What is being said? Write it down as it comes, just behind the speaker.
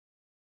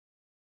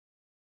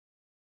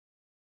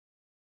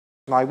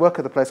I work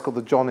at a place called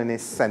the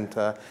Innes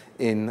Centre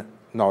in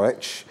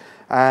Norwich.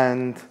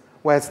 And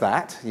where's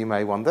that, you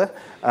may wonder?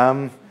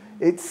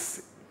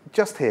 It's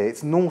just here.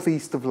 It's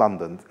northeast of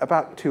London,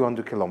 about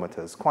 200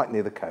 kilometres, quite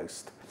near the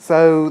coast.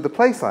 So the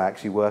place I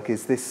actually work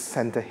is this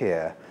centre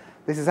here.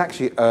 This is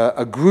actually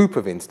a group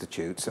of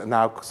institutes,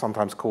 now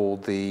sometimes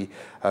called the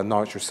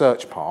Norwich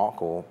Research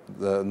Park or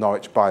the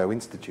Norwich Bio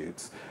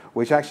Institutes,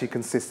 which actually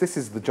consists, this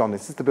is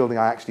the building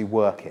I actually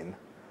work in.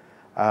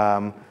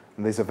 And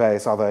there's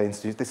various other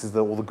institutes. This is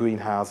all the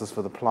greenhouses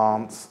for the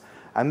plants.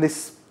 And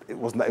this, it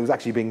was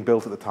actually being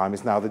built at the time,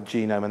 is now the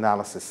Genome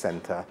Analysis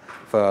Centre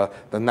for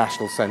the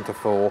National Centre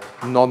for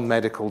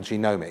Non-Medical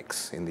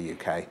Genomics in the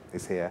UK,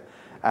 is here.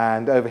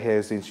 And over here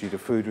is the Institute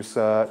of Food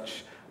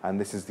Research, and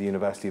this is the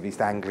University of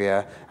East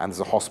Anglia, and there's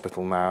a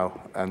hospital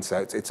now, and so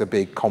it's a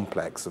big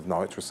complex of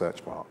Norwich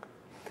Research Park,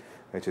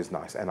 which is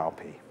nice,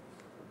 NRP.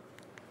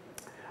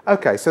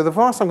 Okay, so the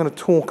virus I'm going to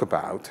talk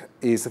about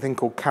is a thing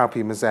called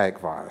cowpea mosaic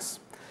virus.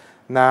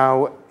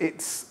 Now,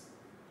 it's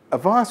a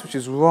virus which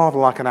is rather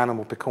like an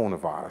animal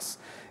picornavirus.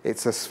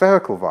 It's a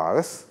spherical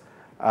virus,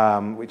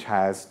 which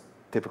has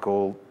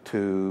typical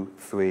 2,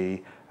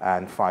 3,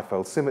 and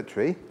 5-fold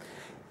symmetry.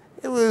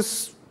 It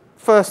was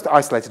first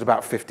isolated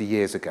about 50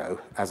 years ago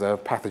as a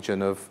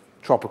pathogen of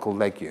tropical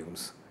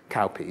legumes,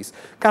 cowpeas.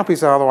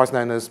 Cowpeas are otherwise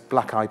known as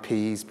black-eyed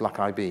peas,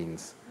 black-eyed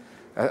beans.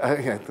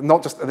 It's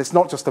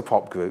not just a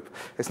pop group.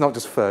 It's not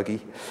just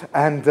Fergie.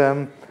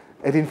 And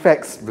it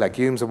infects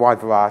legumes, a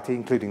wide variety,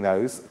 including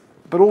those,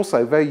 but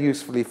also, very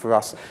usefully for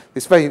us,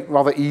 this very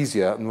rather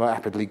easier and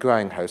rapidly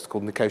growing host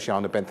called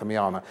Nicotiana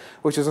benthamiana,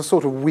 which is a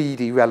sort of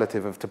weedy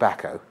relative of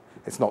tobacco.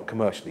 It's not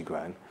commercially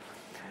grown.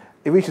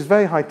 It reaches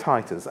very high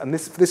titers, and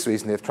for this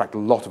reason it attracted a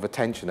lot of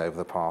attention over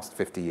the past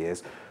 50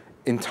 years,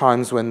 in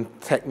times when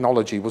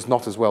technology was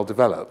not as well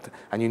developed,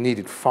 and you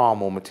needed far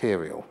more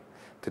material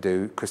to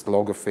do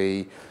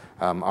crystallography,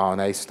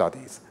 RNA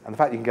studies. And the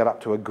fact you can get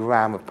up to 1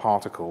 gram of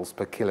particles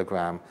per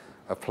kilogram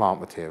of plant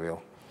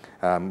material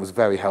was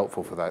very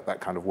helpful for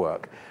that kind of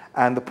work.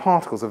 And the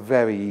particles are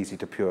very easy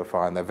to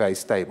purify, and they're very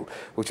stable,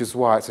 which is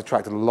why it's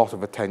attracted a lot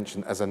of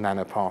attention as a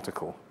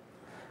nanoparticle.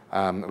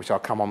 Which I'll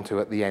come on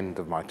to at the end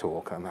of my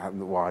talk, and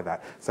why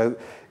that. So,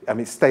 I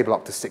mean, it's stable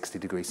up to 60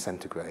 degrees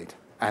centigrade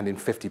and in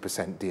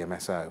 50%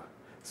 DMSO.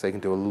 So you can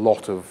do a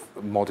lot of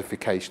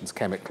modifications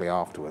chemically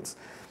afterwards.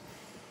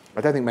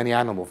 I don't think many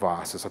animal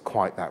viruses are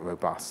quite that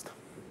robust.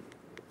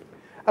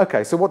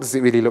 Okay, so what does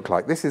it really look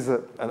like? This is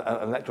an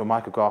electron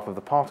micrograph of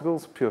the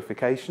particles,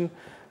 purification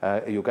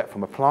you'll get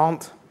from a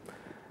plant.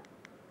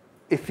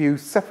 If you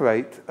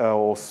separate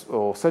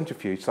or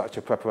centrifuge such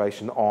a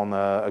preparation on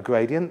a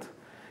gradient,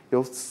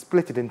 you'll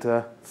split it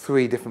into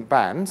 3 different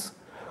bands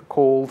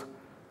called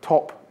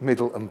top,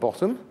 middle, and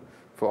bottom,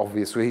 for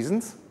obvious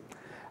reasons.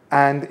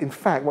 And in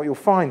fact, what you'll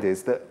find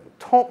is that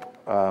top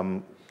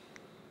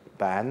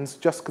bands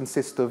just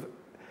consist of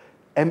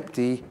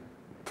empty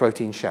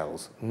protein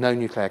shells, no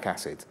nucleic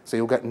acid. So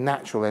you'll get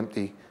natural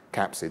empty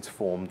capsids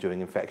formed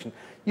during infection.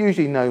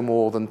 Usually no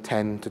more than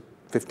 10 to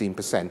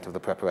 15% of the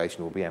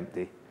preparation will be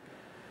empty.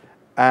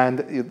 And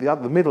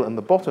the middle and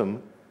the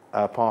bottom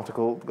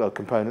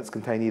components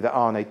contain either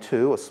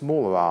RNA2, a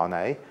smaller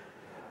RNA,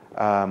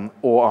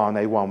 or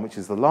RNA1, which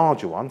is the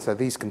larger one. So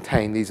these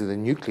are the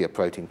nuclear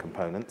protein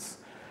components.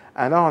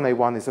 And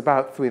RNA1 is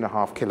about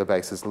 3.5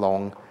 kilobases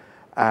long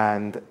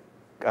and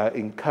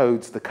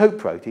encodes the coat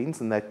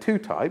proteins, and there are 2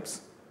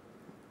 types,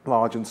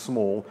 large and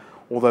small,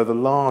 although the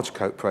large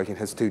coat protein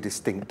has 2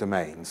 distinct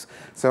domains.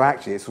 So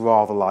actually it's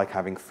rather like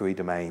having 3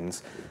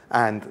 domains.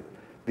 And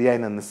the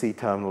N and the C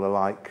terminal are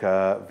like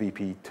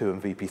VP2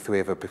 and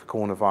VP3 of a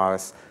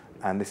picornavirus,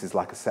 and this is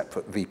like a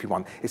separate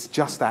VP1. It's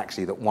just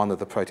actually that one of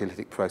the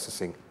proteolytic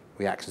processing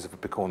reactions of a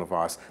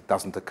picornavirus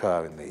doesn't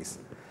occur in these.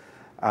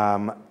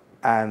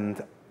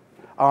 And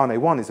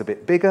RNA1 is a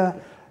bit bigger.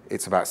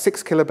 It's about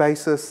 6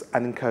 kilobases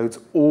and encodes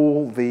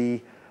all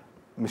the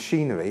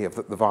machinery of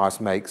that the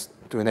virus makes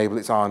to enable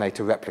its RNA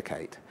to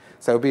replicate.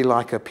 So it would be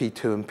like a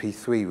P2 and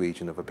P3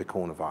 region of a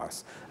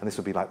picornavirus, and this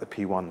would be like the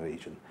P1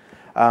 region.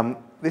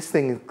 This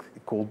thing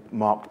called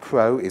marked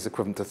Pro is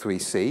equivalent to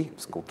 3C.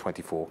 It's called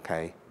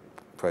 24K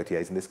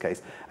protease in this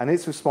case, and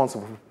it's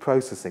responsible for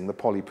processing the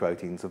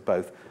polyproteins of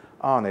both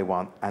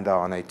RNA1 and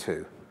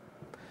RNA2.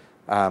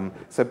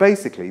 So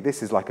basically,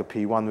 this is like a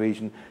P1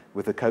 region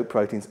with the coat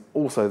proteins.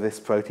 Also,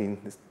 this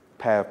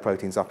pair of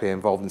proteins up here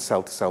involved in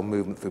cell-to-cell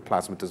movement through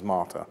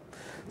plasmidesmata.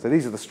 So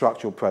these are the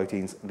structural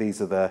proteins.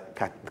 These are the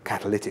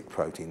catalytic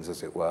proteins,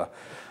 as it were.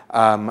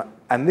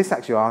 And this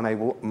actually RNA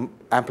will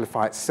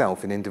amplify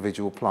itself in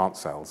individual plant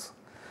cells,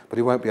 but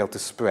it won't be able to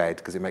spread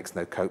because it makes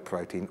no coat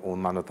protein or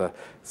none of the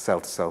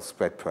cell-to-cell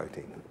spread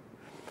protein.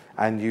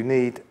 And you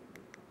need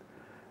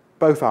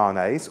both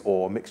RNAs,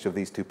 or a mixture of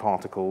these 2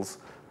 particles,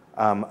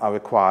 are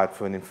required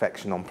for an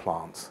infection on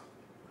plants.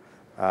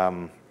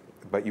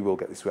 But you will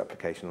get this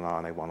replication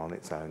on RNA1 on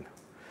its own.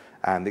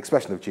 And the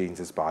expression of genes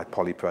is by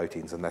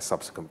polyproteins and their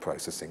subsequent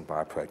processing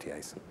by a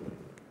protease.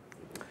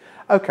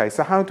 Okay,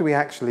 so how do we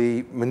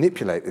actually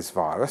manipulate this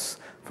virus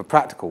for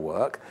practical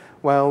work?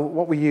 Well,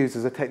 what we use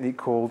is a technique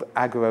called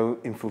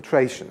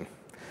agroinfiltration.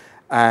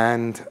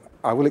 And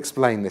I will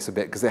explain this a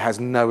bit because it has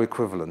no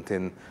equivalent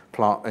in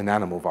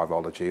animal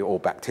virology or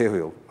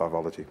bacterial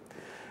virology.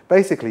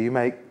 Basically, you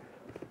make,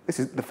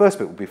 the first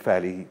bit will be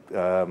fairly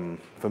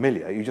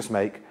familiar. You just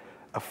make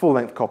a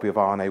full-length copy of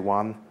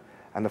RNA1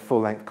 and a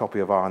full-length copy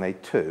of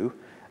RNA2,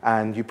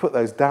 and you put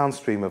those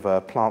downstream of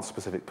a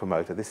plant-specific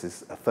promoter. This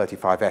is a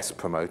 35S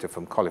promoter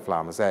from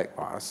cauliflower mosaic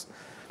virus,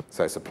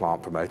 so it's a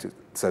plant promoter.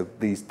 So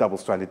these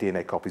double-stranded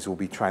DNA copies will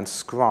be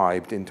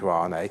transcribed into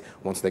RNA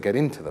once they get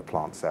into the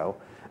plant cell,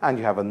 and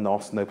you have a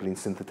NOS, nuclein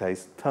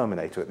synthetase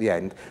terminator at the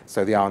end,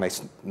 so the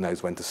RNA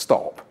knows when to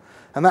stop.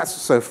 And that's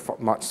so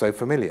much so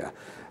familiar.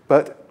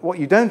 But what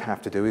you don't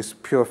have to do is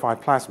purify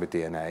plasmid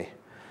DNA.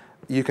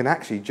 You can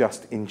actually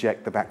just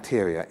inject the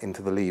bacteria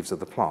into the leaves of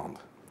the plant.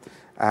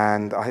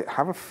 And I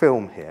have a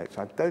film here, which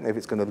I don't know if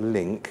it's going to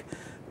link,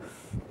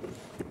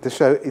 to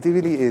show it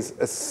really is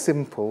a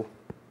simple,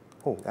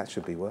 oh, that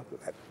should be working.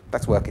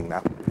 That's working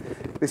now.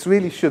 This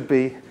really should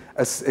be,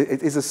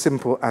 it is as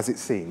simple as it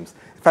seems.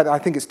 In fact, I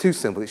think it's too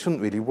simple. It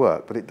shouldn't really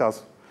work, but it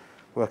does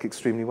work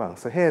extremely well.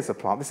 So here's a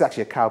plant. This is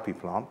actually a cowpea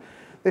plant.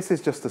 This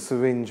is just a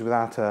syringe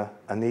without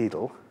a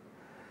needle.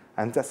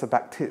 And that's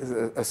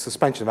a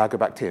suspension of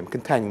agrobacterium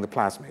containing the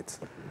plasmids.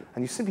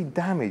 And you simply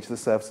damage the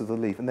surface of the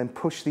leaf and then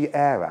push the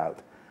air out.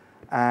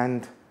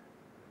 And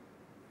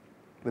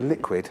the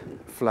liquid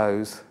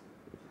flows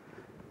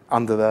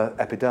under the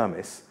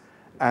epidermis.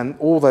 And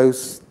all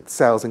those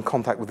cells in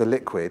contact with the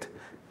liquid,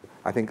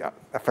 I think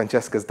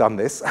Francesca's done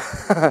this, will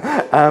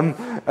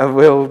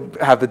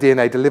have the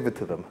DNA delivered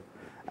to them.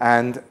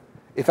 And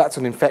if that's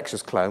an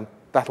infectious clone,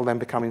 that'll then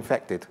become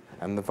infected,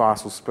 and the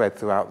virus will spread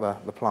throughout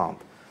the plant.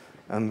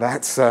 And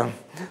that's the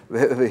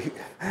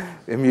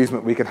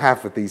amusement we can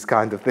have with these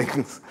kind of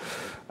things.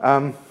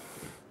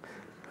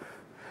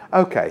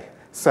 Okay,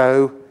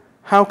 so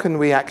how can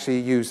we actually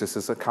use this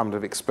as a kind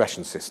of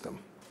expression system?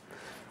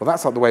 Well,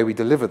 that's not the way we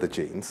deliver the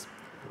genes.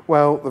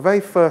 Well, the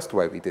very first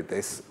way we did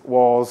this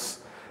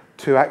was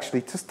to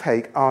actually just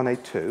take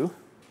RNA2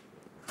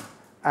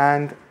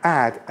 and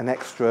add an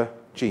extra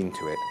gene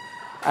to it.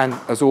 And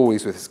as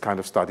always with this kind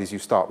of studies, you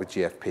start with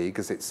GFP,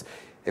 because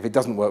if it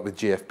doesn't work with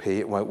GFP,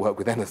 it won't work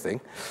with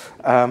anything.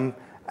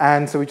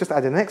 And so we just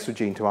added an extra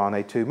gene to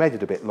RNA2, made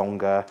it a bit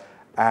longer,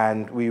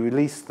 and we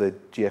released the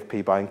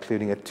GFP by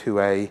including a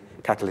 2A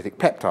catalytic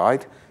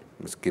peptide,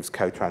 which gives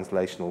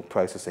co-translational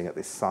processing at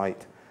this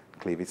site,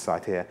 cleavage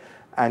site here.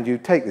 And you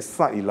take this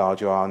slightly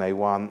larger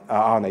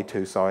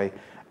RNA2,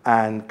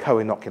 and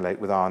co-inoculate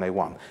with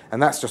RNA1.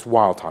 And that's just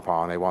wild-type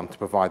RNA1 to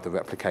provide the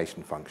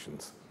replication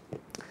functions.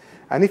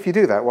 And if you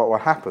do that,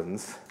 what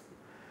happens,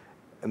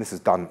 and this is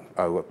done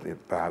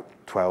about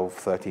 12,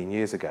 13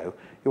 years ago,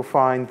 you'll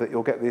find that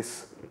you'll get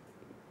this,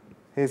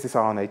 here's this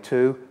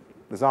RNA2,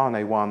 there's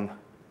RNA1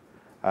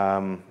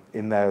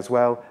 in there as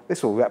well.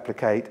 This will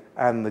replicate,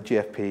 and the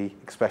GFP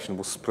expression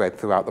will spread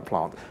throughout the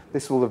plant.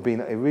 This will have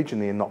been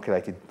originally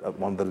inoculated at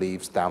one of the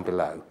leaves down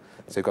below.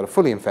 So you've got a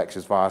fully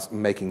infectious virus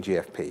making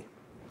GFP.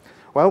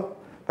 Well,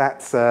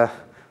 that's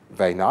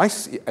very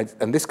nice,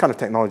 and this kind of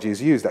technology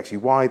is used actually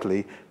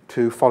widely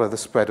to follow the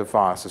spread of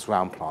viruses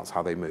around plants,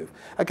 how they move.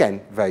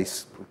 Again,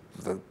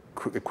 the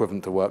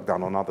equivalent to work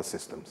done on other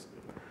systems.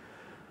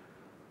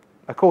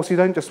 Of course, you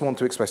don't just want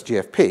to express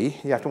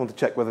GFP, you have to want to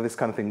check whether this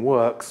kind of thing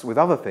works with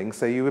other things,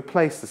 so you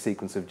replace the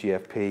sequence of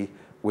GFP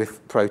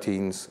with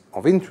proteins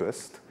of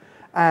interest,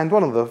 and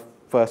one of the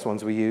first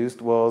ones we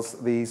used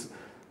was these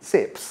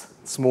SIPs,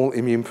 small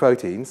immune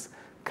proteins,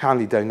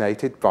 kindly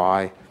donated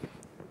by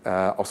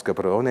Oscar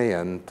Baroni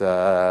and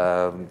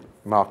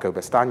Marco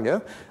Bestagno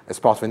as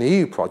part of an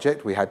EU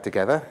project we had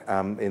together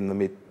in the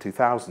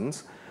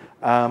mid-2000s.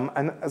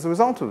 And as a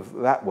result of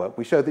that work,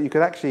 we showed that you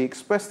could actually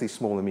express these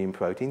small immune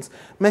proteins,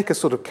 make a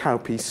sort of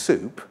cowpea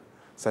soup,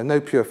 so no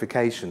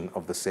purification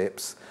of the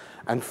SIPs,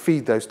 and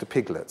feed those to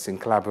piglets in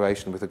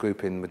collaboration with a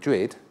group in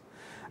Madrid,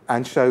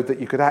 and showed that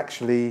you could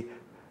actually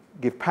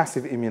give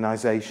passive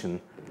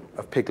immunization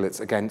of piglets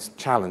against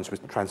challenge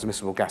with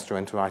transmissible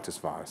gastroenteritis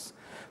virus.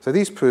 So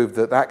these proved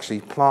that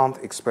actually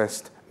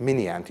plant-expressed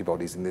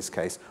mini-antibodies, in this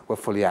case, were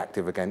fully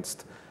active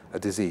against a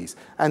disease.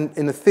 And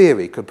in a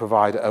theory, could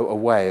provide a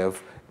way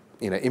of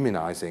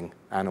immunizing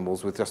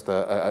animals with just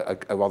a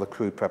rather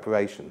crude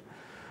preparation.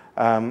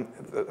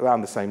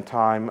 Around the same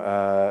time,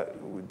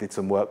 we did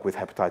some work with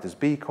hepatitis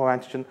B core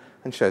antigen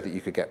and showed that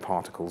you could get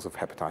particles of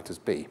hepatitis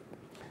B.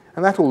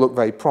 And that all looked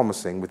very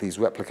promising with these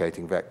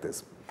replicating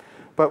vectors.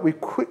 But we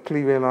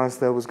quickly realized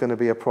there was going to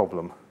be a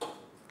problem.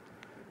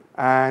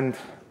 And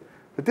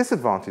the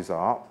disadvantages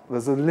are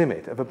there's a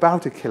limit of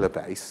about a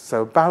kilobase,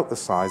 so about the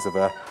size of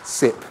a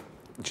CYP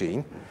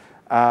gene,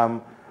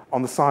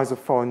 on the size of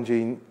foreign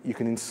gene you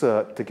can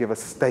insert to give a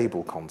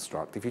stable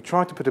construct. If you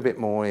try to put a bit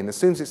more in, as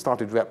soon as it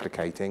started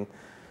replicating,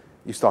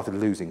 you started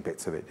losing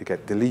bits of it. You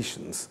get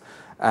deletions,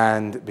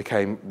 and it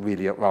became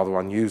really rather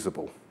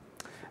unusable.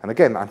 And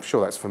again, I'm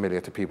sure that's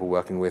familiar to people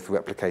working with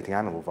replicating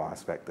animal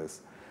virus vectors.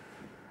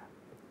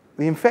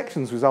 the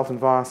infections result in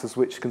viruses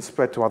which can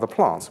spread to other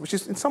plants, which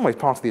is in some ways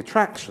part of the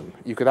attraction.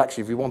 You could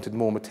actually, if you wanted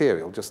more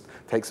material, just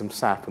take some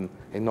sap and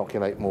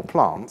inoculate more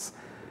plants.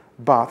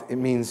 But it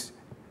means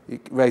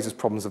it raises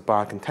problems of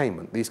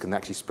biocontainment. These can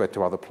actually spread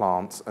to other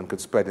plants and could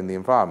spread in the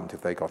environment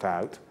if they got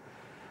out.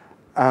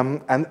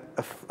 And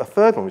a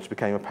third one which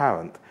became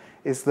apparent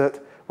is that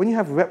when you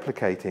have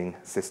replicating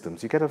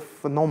systems, you get a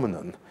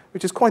phenomenon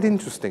which is quite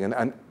interesting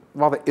and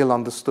rather ill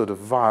understood of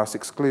virus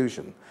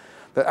exclusion.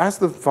 That as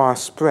the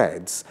virus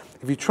spreads,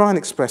 if you try and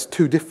express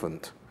two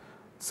different,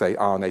 say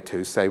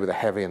RNA2, say with a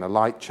heavy and a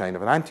light chain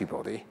of an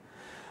antibody,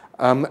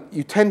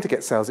 you tend to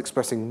get cells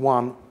expressing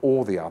one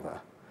or the other.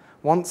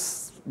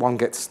 Once one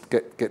gets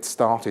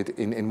started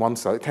in one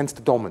cell, it tends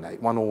to dominate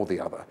one or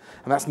the other.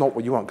 And that's not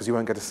what you want, because you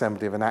won't get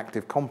assembly of an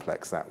active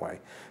complex that way.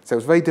 So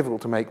it's very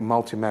difficult to make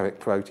multimeric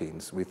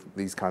proteins with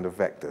these kind of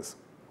vectors.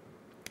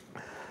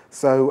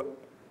 So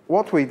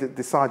what we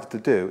decided to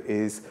do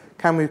is,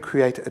 can we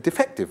create a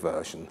defective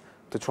version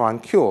to try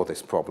and cure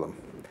this problem?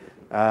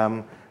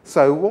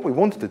 So what we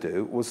wanted to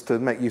do was to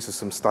make use of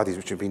some studies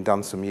which had been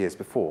done some years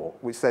before,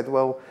 which said,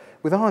 well,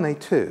 with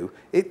RNA2,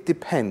 it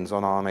depends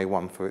on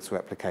RNA1 for its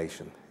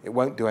replication. It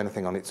won't do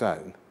anything on its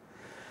own.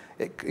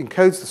 It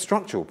encodes the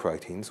structural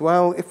proteins.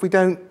 Well, if we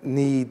don't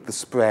need the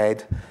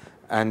spread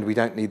and we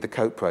don't need the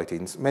coat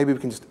proteins, maybe we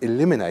can just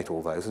eliminate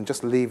all those and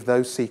just leave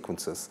those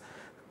sequences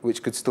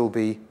which could still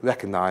be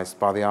recognized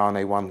by the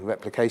RNA1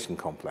 replication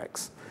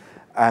complex.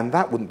 And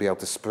that wouldn't be able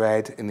to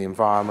spread in the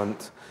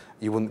environment.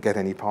 You wouldn't get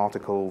any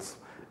particles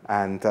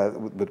and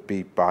would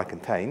be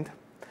biocontained.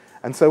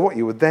 And so what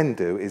you would then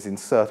do is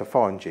insert a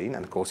foreign gene,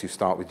 and of course you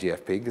start with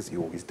GFP, as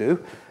you always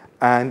do,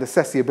 and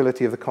assess the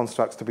ability of the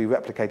constructs to be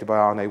replicated by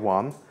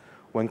RNA1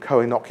 when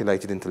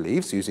co-inoculated into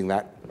leaves using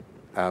that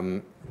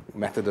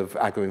method of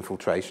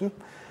agroinfiltration.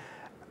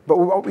 But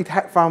what we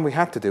found we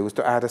had to do was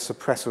to add a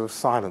suppressor of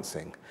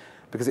silencing,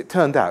 because it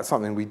turned out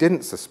something we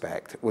didn't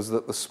suspect was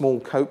that the small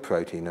coat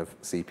protein of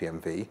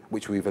CPMV,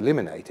 which we've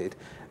eliminated,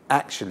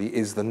 actually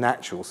is the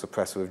natural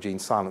suppressor of gene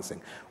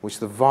silencing, which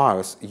the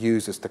virus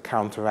uses to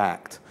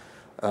counteract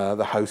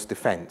the host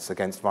defense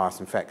against virus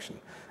infection.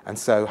 And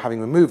so having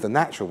removed the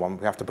natural one,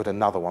 we have to put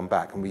another one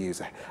back, and we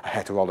use a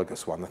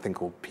heterologous one, a thing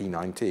called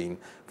P19,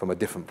 from a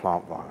different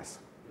plant virus.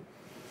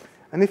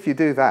 And if you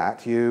do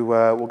that, you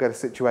will get a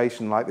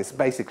situation like this.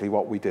 Basically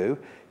what we do,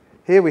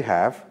 here we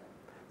have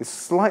this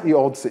slightly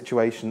odd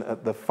situation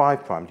at the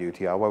 5'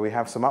 UTR where we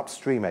have some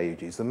upstream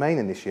AUGs. The main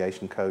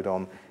initiation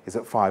codon is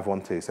at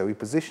 512. So we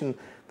position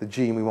the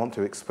gene we want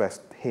to express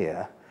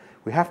here.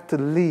 We have to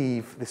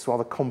leave this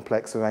rather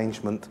complex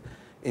arrangement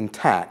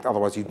intact,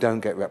 otherwise you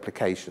don't get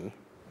replication.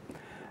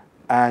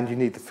 And you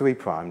need the 3'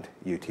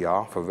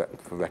 UTR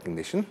for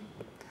recognition.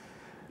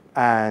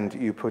 And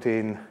you put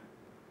in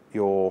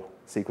your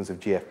sequence of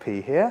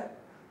GFP here.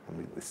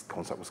 And this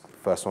concept was the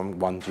first one,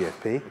 1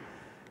 GFP.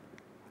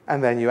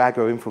 And then you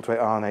agroinfiltrate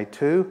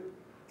RNA2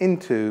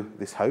 into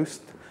this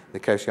host,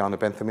 Nicotiana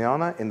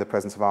benthamiana, in the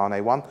presence of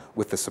RNA1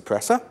 with the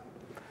suppressor,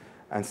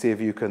 and see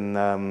if you can,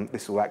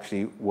 this will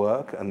actually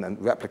work and then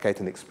replicate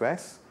and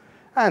express.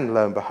 And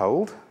lo and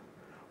behold,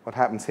 what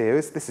happens here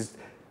is, this is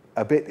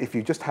a bit, if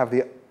you just have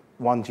the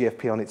 1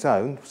 GFP on its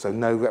own, so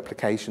no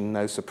replication,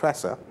 no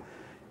suppressor,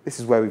 this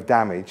is where we've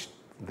damaged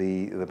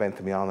the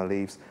benthamiana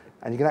leaves,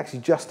 and you can actually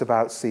just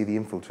about see the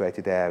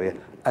infiltrated area,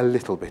 a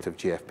little bit of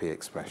GFP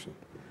expression.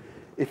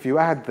 If you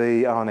add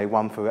the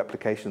RNA1 for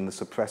replication and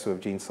the suppressor of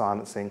gene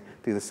silencing,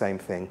 do the same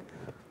thing,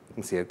 you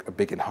can see a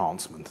big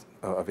enhancement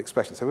of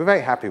expression. So we're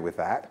very happy with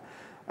that,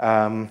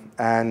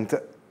 and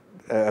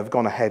have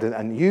gone ahead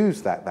and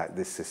used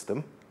this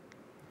system.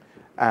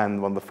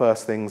 And one of the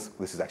first things,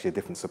 this is actually a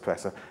different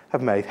suppressor,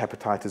 have made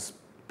hepatitis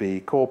B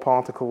core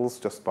particles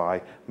just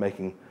by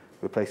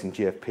replacing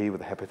GFP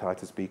with a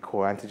hepatitis B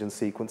core antigen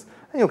sequence,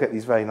 and you'll get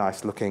these very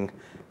nice looking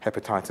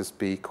hepatitis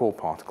B core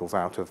particles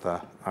out of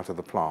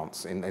the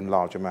plants in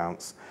large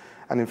amounts,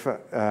 and you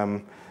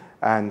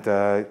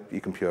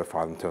can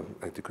purify them to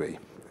a degree.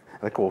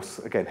 And of course,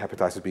 again,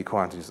 hepatitis B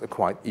core antigens are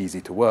quite easy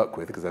to work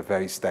with because they're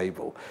very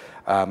stable,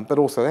 but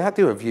also they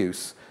do have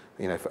use,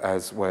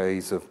 as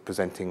ways of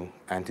presenting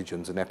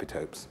antigens and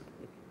epitopes.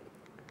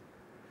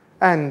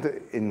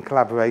 And in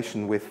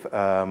collaboration with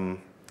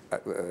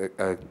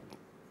a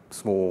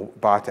small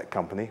biotech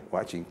company, or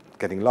actually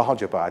getting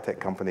larger biotech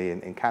company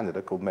in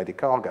Canada called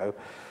Medicargo,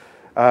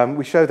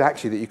 we showed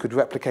actually that you could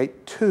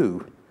replicate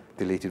 2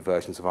 deleted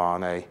versions of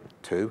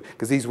RNA2,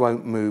 because these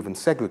won't move and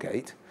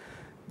segregate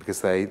because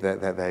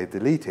they're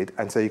deleted,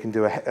 and so you can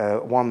do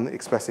one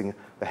expressing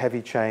the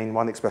heavy chain,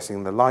 one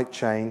expressing the light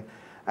chain,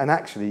 and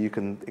actually you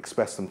can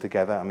express them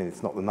together. I mean,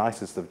 it's not the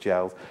nicest of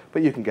gels,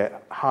 but you can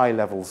get high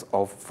levels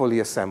of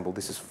fully assembled,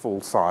 this is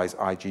full-size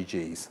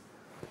IgGs.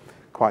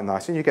 Quite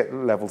nice, and you get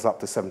levels up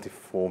to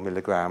 74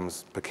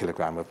 milligrams per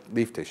kilogram of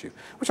leaf tissue,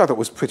 which I thought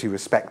was pretty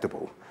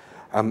respectable.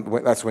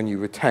 That's when you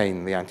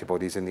retain the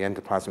antibodies in the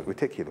endoplasmic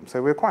reticulum,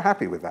 so we were quite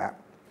happy with that.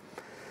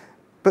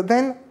 But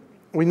then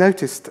we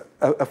noticed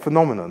a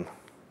phenomenon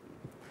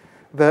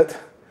that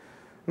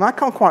And I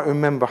can't quite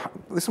remember,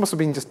 this must have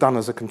been just done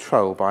as a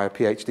control by a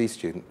PhD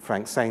student,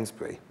 Frank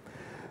Sainsbury,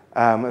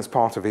 as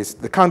part of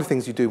the kind of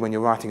things you do when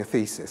you're writing a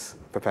thesis,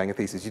 preparing a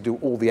thesis. You do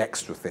all the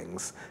extra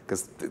things,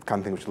 because the kind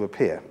of thing which will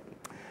appear.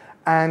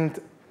 And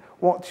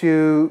what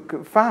you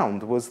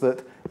found was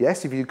that,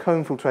 yes, if you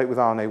co-infiltrate with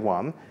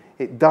RNA1,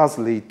 it does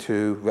lead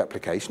to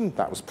replication.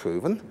 That was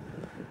proven.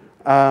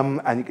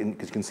 And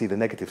you can see the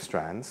negative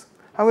strands.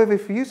 However,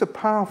 if you use a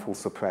powerful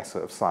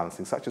suppressor of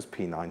silencing, such as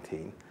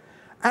P19,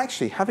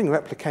 actually having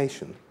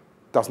replication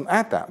doesn't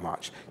add that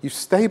much. You've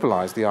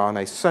stabilized the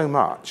RNA so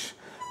much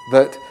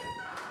that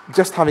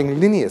just having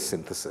linear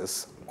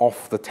synthesis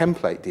off the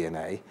template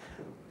DNA,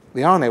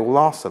 the RNA will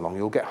last so long,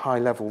 you'll get high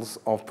levels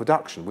of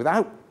production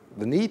without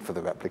the need for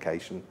the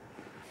replication.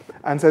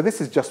 And so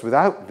this is just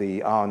without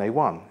the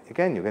RNA1.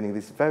 Again, you're getting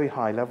these very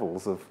high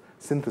levels of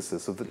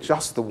synthesis of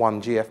just the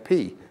one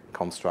GFP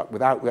construct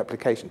without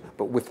replication,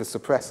 but with the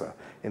suppressor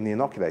in the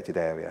inoculated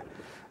area.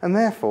 And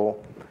therefore,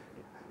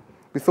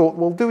 we thought,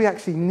 well, do we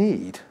actually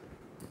need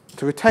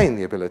to retain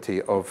the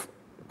ability of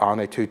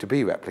RNA2 to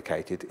be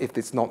replicated if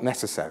it's not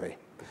necessary?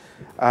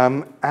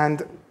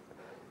 And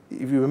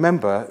if you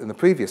remember in the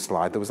previous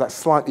slide, there was that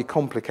slightly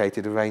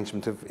complicated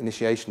arrangement of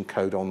initiation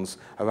codons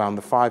around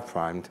the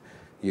 5'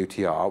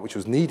 UTR, which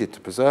was needed to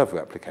preserve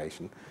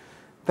replication.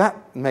 That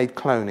made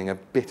cloning a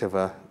bit of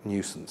a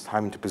nuisance,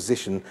 having to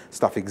position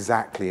stuff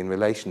exactly in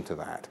relation to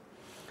that.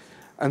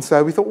 And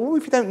so we thought, well,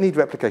 if you don't need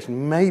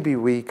replication, maybe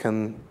we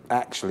can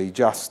actually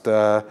just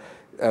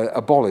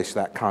abolish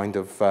that kind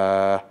of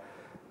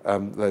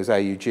those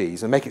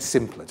AUGs and make it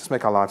simpler, just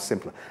make our lives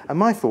simpler. And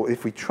my thought,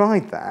 if we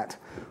tried that,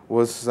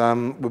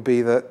 would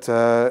be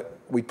that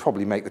we'd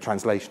probably make the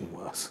translation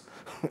worse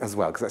as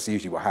well, because that's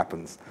usually what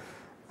happens.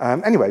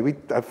 Anyway,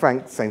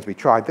 Frank Sainsbury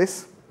tried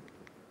this,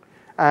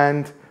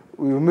 and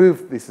we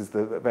removed, this is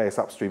the various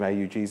upstream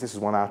AUGs, this is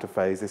one out of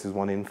phase, this is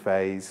one in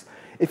phase.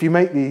 If you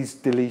make these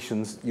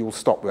deletions, you will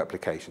stop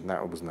replication,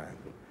 that was known.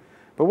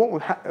 But what we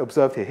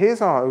observed here,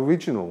 here's our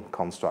original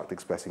construct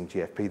expressing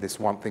GFP, this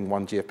one thing,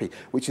 one GFP,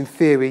 which in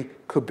theory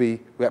could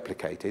be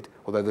replicated,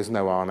 although there's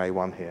no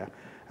RNA1 here.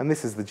 And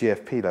this is the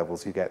GFP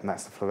levels you get, and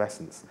that's the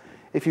fluorescence.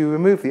 If you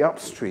remove the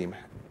upstream,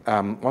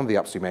 one of the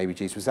upstream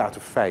AUGs was out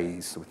of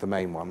phase with the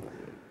main one,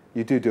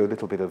 you do a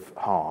little bit of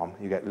harm,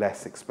 you get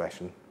less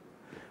expression.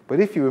 But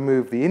if you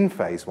remove the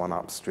in-phase one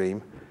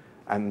upstream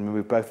and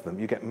remove both of them,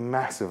 you get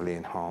massively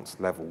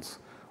enhanced levels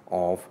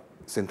of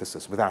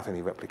synthesis without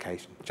any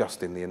replication,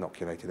 just in the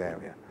inoculated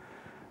area.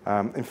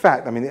 In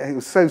fact, I mean, it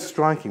was so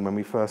striking when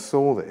we first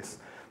saw this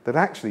that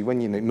actually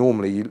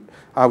when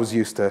I was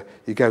used to,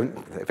 you go,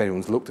 if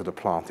anyone's looked at a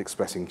plant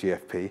expressing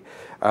GFP,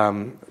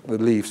 the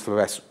leaves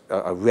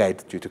are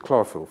red due to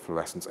chlorophyll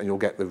fluorescence, and you'll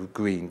get the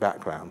green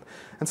background.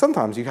 And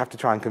sometimes you have to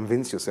try and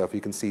convince yourself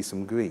you can see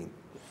some green.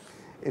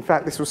 In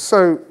fact, this was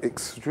so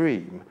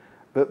extreme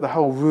that the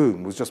whole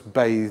room was just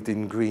bathed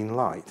in green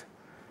light.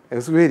 It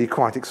was really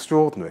quite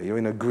extraordinary. You're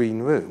in a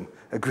green room,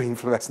 a green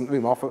fluorescent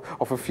room off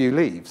a few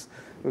leaves.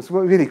 It was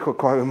really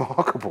quite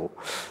remarkable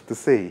to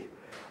see.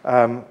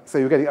 So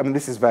you're getting, I mean,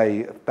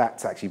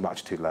 that's actually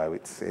much too low.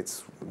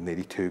 It's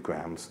nearly 2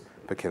 grams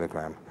per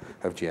kilogram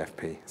of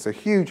GFP. So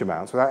huge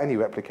amounts without any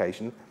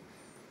replication.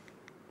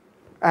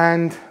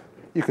 And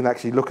you can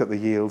actually look at the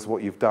yields,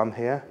 what you've done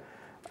here.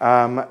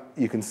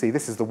 You can see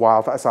this is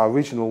that's our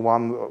original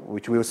one,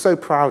 which we were so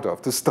proud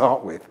of to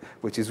start with,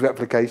 which is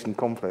replication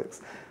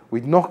complex.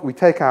 We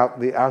take out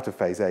the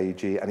out-of-phase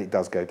AUG, and it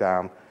does go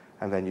down,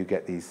 and then you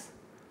get these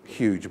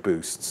huge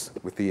boosts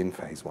with the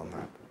in-phase one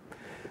now.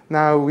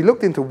 Now, we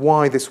looked into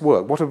why this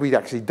worked. What have we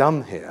actually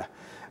done here?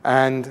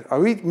 And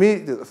our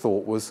immediate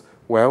thought was,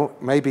 well,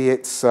 maybe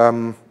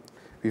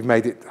we've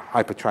made it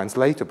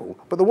hypertranslatable.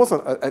 But there was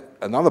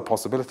another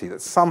possibility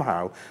that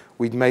somehow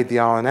we'd made the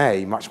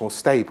RNA much more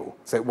stable,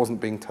 so it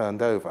wasn't being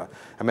turned over.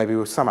 And maybe we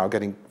were somehow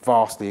getting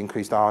vastly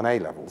increased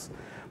RNA levels.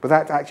 But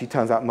that actually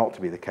turns out not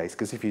to be the case,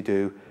 because if you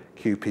do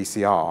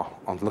qPCR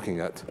on looking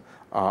at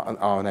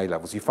RNA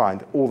levels, you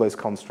find all those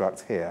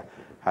constructs here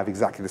have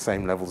exactly the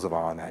same levels of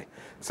RNA.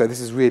 So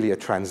this is really a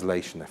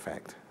translation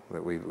effect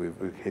that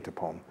we've hit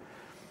upon.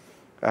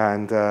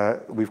 And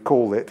we've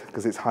called it,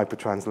 because it's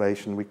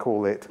hypertranslation, we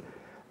call it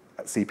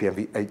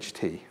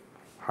CPMV-HT,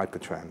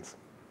 hypertrans.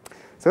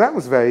 So that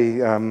was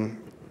very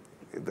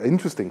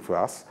interesting for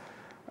us.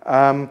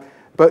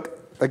 But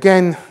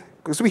again,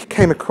 because we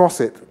came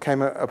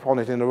upon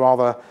it in a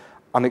rather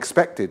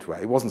unexpected way,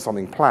 it wasn't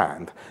something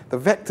planned. The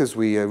vectors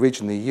we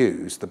originally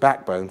used, the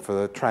backbone for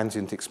the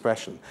transient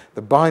expression,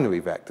 the binary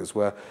vectors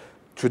were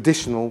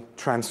traditional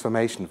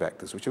transformation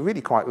vectors, which are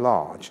really quite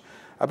large,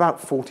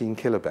 about 14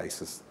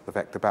 kilobases, the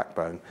vector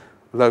backbone,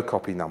 low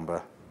copy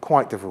number,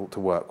 quite difficult to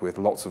work with,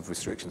 lots of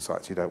restriction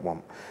sites you don't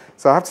want.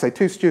 So I have to say,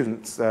 2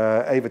 students,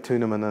 Ava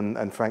Tuneman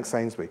and Frank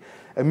Sainsbury,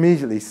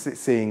 immediately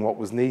seeing what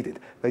was needed,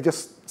 they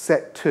just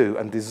set to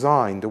and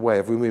designed a way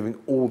of removing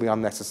all the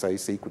unnecessary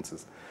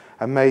sequences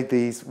and made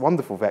these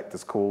wonderful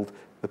vectors called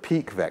the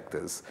peak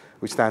vectors,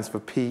 which stands for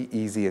P,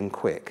 easy, and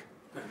quick.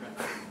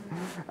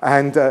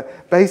 And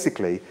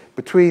basically,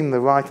 between the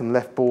right and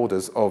left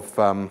borders of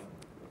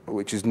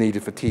which is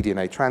needed for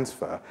tDNA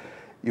transfer,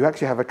 you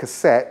actually have a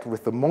cassette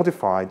with the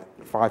modified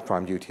 5'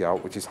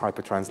 UTR, which is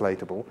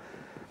hypertranslatable,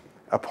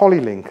 a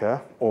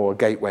polylinker or a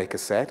gateway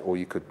cassette, or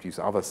you could use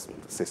other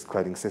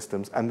cloning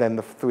systems, and then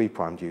the 3'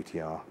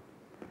 UTR.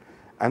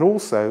 And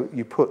also,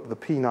 you put the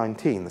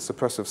P19, the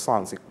suppressive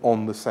silencing,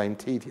 on the same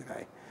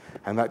tDNA.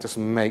 And that just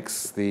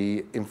makes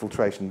the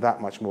infiltration that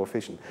much more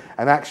efficient.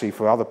 And actually,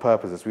 for other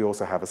purposes, we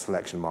also have a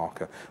selection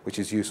marker, which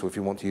is useful if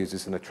you want to use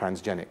this in a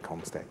transgenic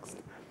context.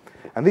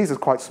 And these are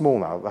quite small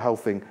now. The whole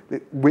thing,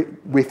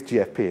 with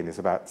GFP in, is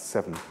about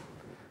 7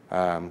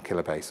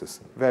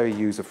 kilobases. Very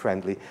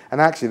user-friendly. And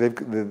actually,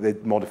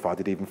 they've modified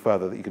it even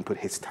further, that you can put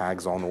his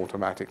tags on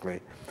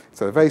automatically.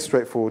 So they're very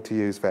straightforward to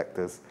use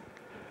vectors.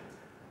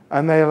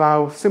 And they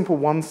allow simple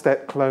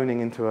one-step cloning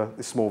into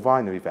a small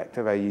binary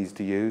vector, very easy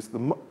to use.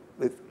 The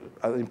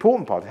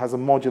important part, it has a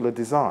modular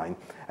design.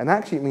 And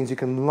actually, it means you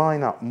can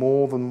line up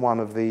more than one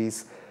of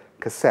these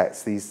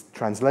cassettes, these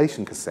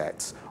translation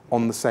cassettes,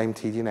 on the same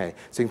tDNA.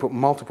 So you can put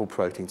multiple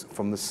proteins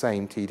from the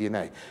same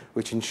tDNA,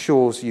 which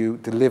ensures you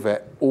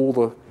deliver all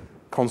the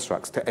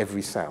constructs to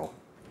every cell.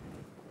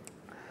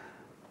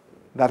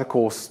 That, of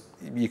course,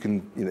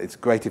 it's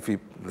great if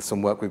there's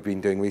some work we've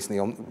been doing recently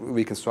on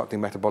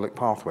reconstructing metabolic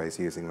pathways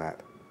using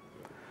that.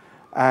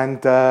 And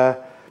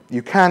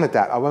you can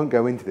adapt, I won't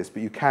go into this,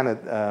 but you can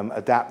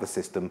adapt the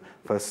system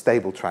for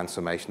stable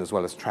transformation as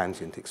well as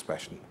transient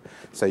expression.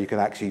 So you can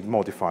actually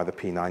modify the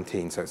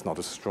P19 so it's not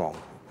as strong,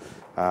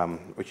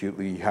 which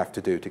you have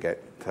to do to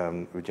get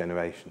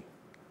regeneration.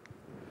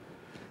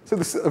 So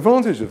the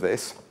advantage of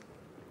this,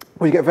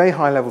 well, you get very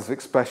high levels of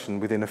expression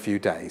within a few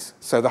days.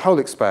 So the whole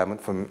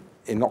experiment from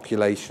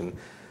inoculation,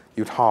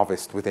 you'd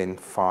harvest within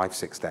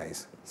 5-6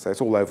 days. So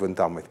it's all over and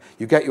done with.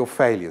 You get your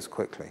failures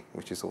quickly,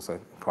 which is also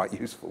quite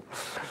useful.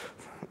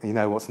 You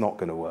know what's not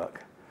going to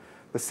work.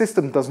 The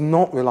system does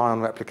not rely on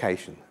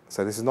replication.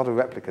 So this is not a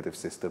replicative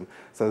system.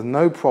 So there's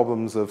no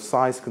problems of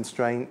size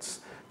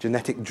constraints,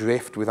 genetic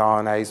drift with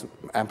RNAs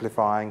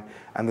amplifying,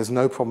 and there's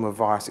no problem of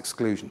virus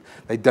exclusion.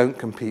 They don't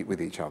compete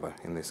with each other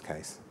in this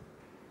case.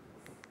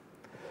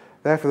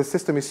 Therefore, the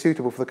system is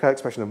suitable for the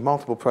co-expression of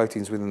multiple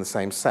proteins within the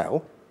same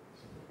cell.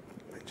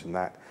 Mention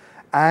that.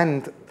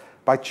 And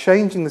by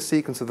changing the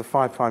sequence of the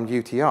 5'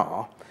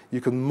 UTR,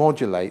 you can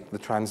modulate the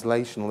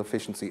translational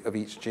efficiency of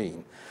each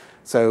gene.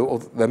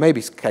 So there may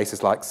be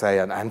cases like, say,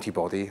 an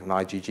antibody, an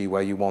IgG,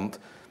 where you want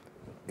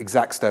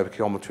exact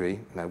stoichiometry,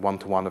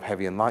 1-to-1 of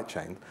heavy and light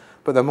chain.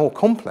 But there are more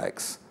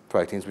complex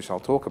proteins, which I'll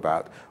talk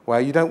about,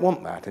 where you don't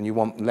want that, and you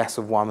want less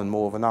of one and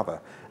more of another.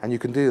 And you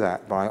can do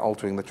that by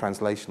altering the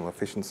translational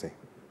efficiency.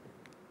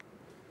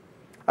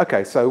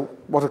 Okay, so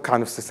what are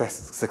kind of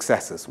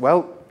successes?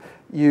 Well,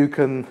 you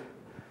can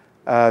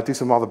do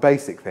some rather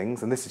basic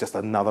things, and this is just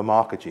another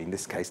marker gene, in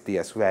this case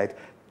DS-red,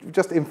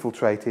 just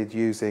infiltrated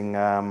using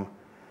a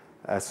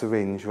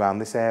syringe around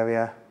this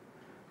area,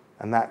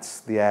 and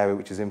that's the area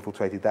which is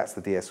infiltrated, that's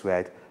the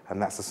DS-red,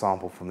 and that's the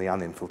sample from the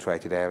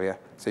uninfiltrated area.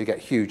 So you get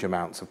huge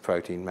amounts of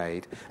protein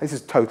made. This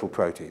is total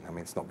protein, I mean,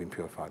 it's not been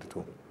purified at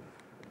all.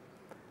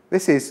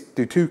 This is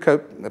do two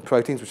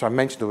proteins, which I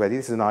mentioned already.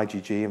 This is an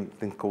IgG, a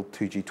thing called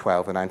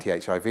 2G12, an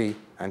anti-HIV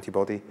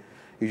antibody.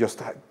 You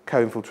just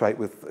co-infiltrate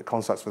with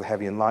constructs with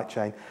heavy and light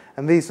chain.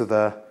 And these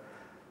are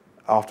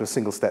after a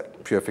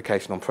single-step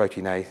purification on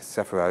protein A,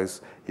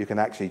 cephalose, you can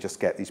actually just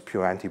get these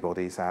pure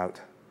antibodies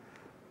out.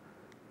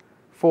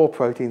 4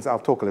 proteins, I'll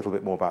talk a little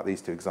bit more about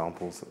these 2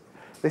 examples.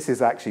 This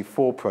is actually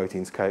 4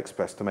 proteins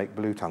co-expressed to make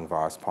blue tongue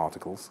virus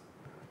particles.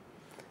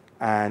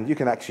 And you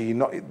can actually,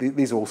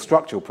 these are all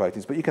structural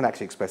proteins, but you can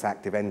actually express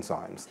active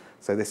enzymes.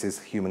 So this is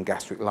human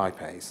gastric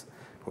lipase,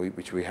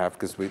 which we have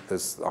because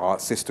there's our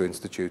sister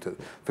institute at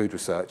Food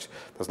Research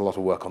does a lot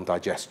of work on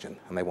digestion,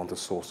 and they want a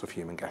source of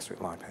human gastric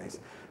lipase,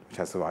 which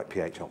has the right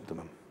pH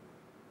optimum.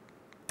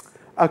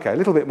 Okay, a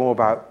little bit more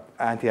about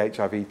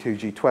anti-HIV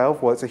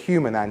 2G12. Well, it's a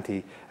human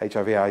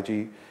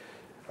anti-HIV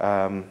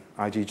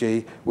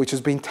IgG, which has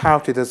been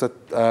touted as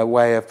a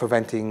way of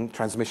preventing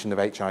transmission of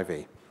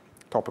HIV,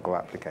 topical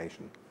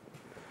application.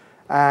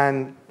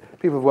 And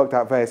people have worked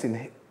out various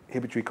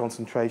inhibitory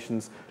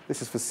concentrations.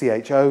 This is for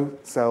CHO,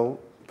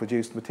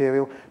 cell-produced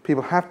material.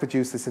 People have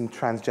produced this in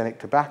transgenic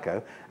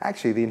tobacco.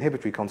 Actually, the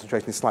inhibitory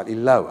concentration is slightly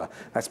lower.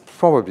 That's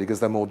probably because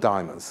there are more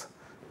dimers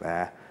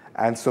there.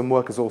 And some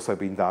work has also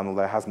been done,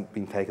 although it hasn't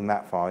been taken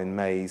that far, in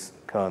maize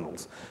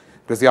kernels.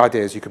 Because the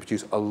idea is you could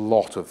produce a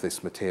lot of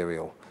this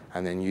material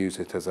and then use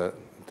it to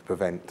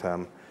prevent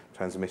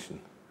transmission.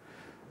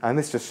 And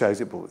this just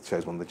shows it, well, it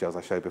shows one of the gels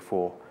I showed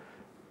before.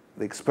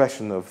 The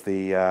expression of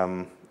the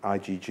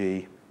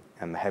IgG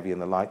and the heavy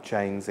and the light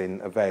chains in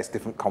various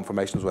different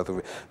conformations,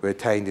 whether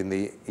retained in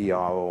the ER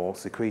or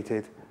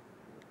secreted.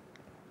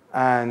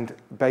 And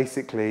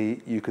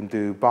basically, you can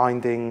do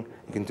binding,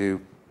 you can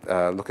do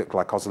look at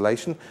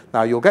glycosylation.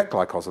 Now, you'll get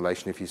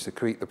glycosylation if you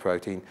secrete the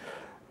protein.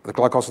 The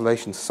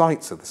glycosylation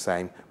sites are the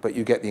same, but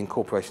you get the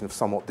incorporation of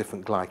somewhat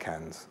different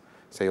glycans.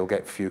 So you'll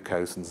get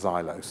fucose and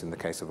xylose in the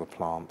case of a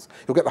plant.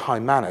 You'll get the high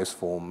mannose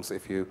forms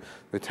if you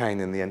retain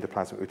in the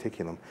endoplasmic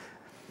reticulum.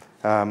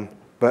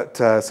 But,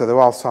 so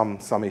there are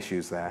some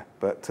issues there,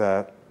 but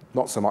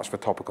not so much for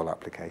topical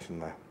application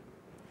there.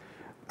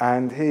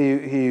 And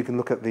here you can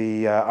look at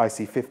the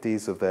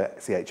IC50s of the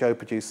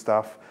CHO-produced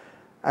stuff.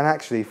 And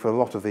actually, for a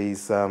lot of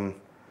these,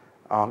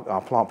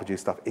 our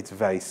plant-produced stuff, it's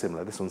very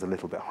similar. This one's a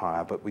little bit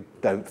higher, but we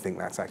don't think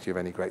that's actually of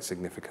any great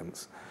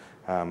significance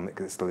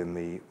because it's still in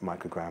the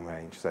microgram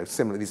range. So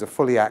similar, these are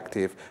fully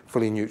active,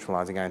 fully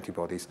neutralizing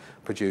antibodies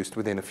produced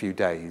within a few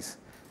days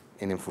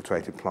in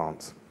infiltrated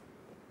plants.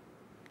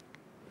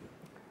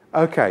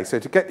 Okay, so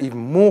to get even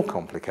more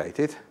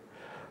complicated,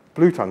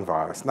 blue tongue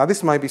virus. Now,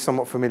 this may be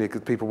somewhat familiar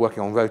because people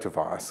working on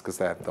rotavirus, because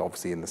they're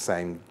obviously in the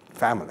same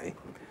family.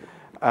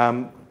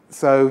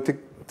 So to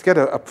get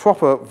a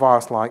proper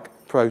virus-like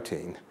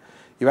protein,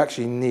 you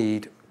actually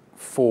need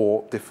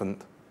 4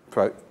 different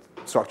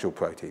structural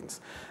proteins.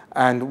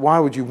 And why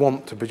would you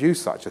want to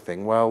produce such a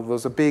thing? Well,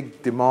 there's a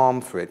big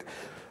demand for it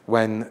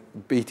when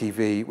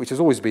BTV, which has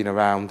always been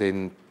around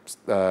in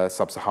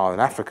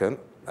sub-Saharan Africa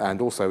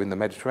and also in the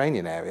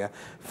Mediterranean area,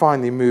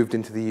 finally moved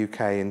into the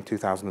UK in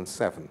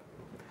 2007.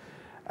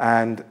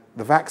 And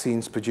the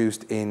vaccines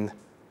produced in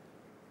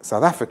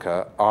South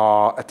Africa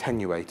are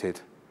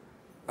attenuated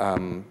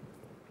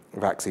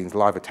vaccines,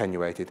 live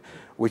attenuated,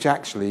 which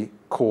actually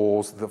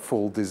cause the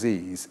full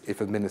disease if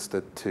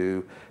administered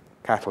to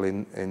cattle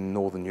in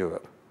Northern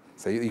Europe.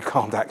 So you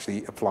can't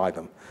actually apply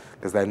them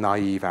because they're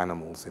naive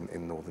animals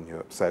in Northern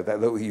Europe. So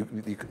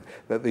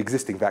the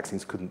existing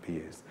vaccines couldn't be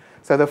used.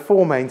 So there are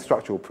 4 main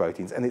structural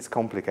proteins, and it's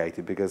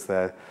complicated because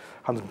there are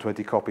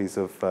 120 copies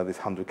of this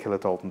 100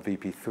 kilodalton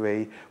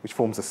VP3, which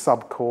forms a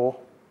subcore.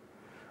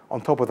 On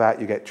top of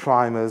that, you get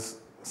trimers,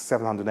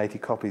 780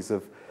 copies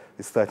of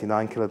this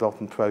 39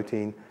 kilodalton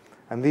protein,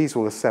 and these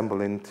will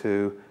assemble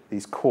into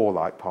these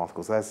core-like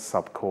particles. There's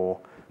a subcore,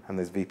 and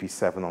there's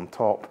VP7 on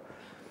top.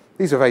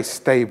 These are very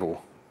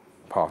stable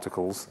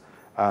particles,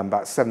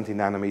 about 70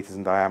 nanometers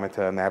in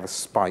diameter, and they have a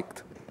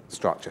spiked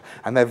structure.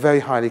 And they're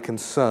very highly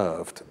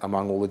conserved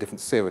among all the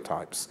different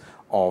serotypes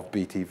of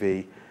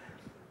BTV.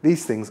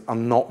 These things are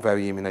not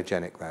very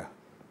immunogenic, though.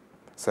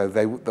 So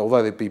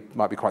although they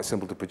might be quite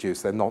simple to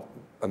produce, they're not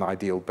an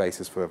ideal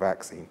basis for a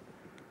vaccine.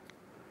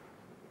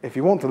 If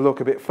you want to look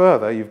a bit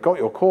further, you've got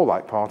your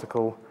core-like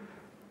particle.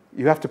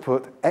 You have to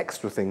put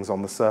extra things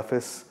on the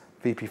surface,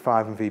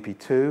 VP5 and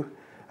VP2.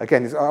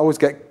 Again, I always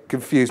get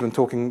confused when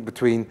talking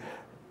between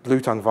blue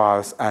tongue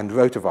virus and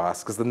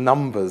rotavirus because the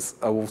numbers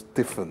are all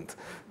different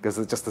because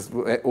it's just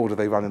the order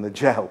they run in the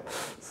gel.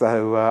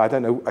 So I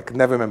don't know, I can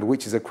never remember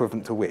which is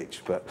equivalent to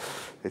which, but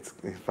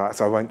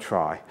so I won't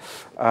try.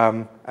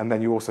 And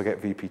then you also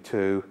get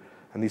VP2,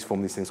 and these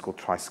form these things called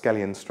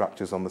triskelion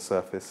structures on the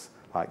surface,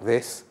 like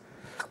this,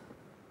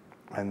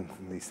 and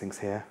these things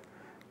here.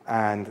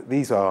 And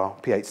these are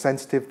pH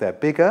sensitive, they're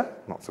bigger,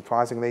 not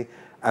surprisingly,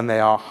 and they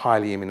are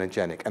highly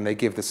immunogenic, and they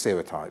give the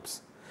serotypes.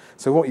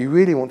 So what you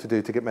really want to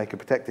do to make a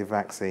protective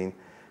vaccine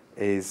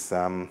is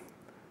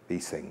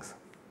these things.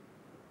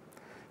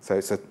 So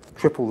it's a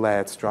triple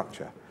layered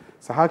structure.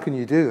 So how can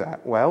you do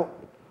that? Well,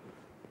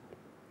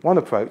 one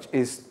approach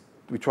is,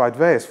 we tried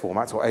various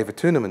formats, or Eva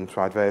Tuneman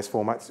tried various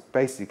formats.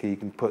 Basically, you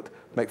can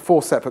make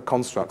 4 separate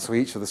constructs for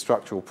each of the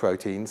structural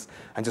proteins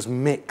and just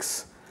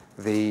mix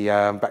the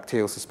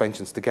bacterial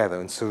suspensions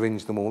together and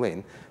syringe them all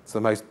in. It's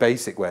the most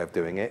basic way of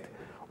doing it.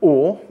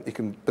 Or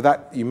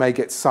you may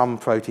get some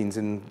proteins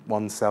in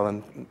one cell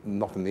and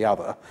not in the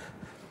other,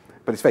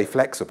 but it's very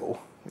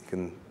flexible. You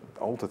can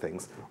alter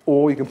things.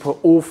 Or you can put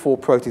all 4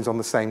 proteins on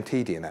the same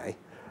tDNA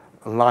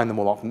and line them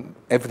all up, and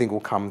everything will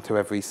come to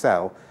every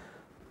cell,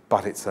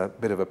 but it's a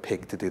bit of a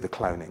pig to do the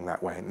cloning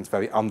that way, and it's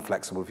very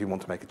unflexible if you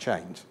want to make a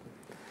change.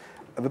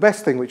 And the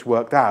best thing which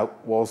worked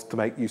out was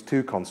to use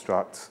 2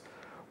 constructs,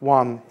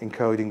 one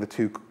encoding the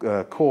 2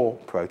 core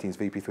proteins,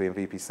 VP3 and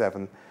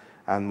VP7,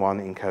 and one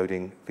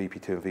encoding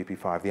VP2 and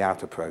VP5, the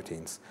outer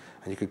proteins.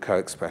 And you could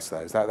co-express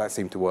those. That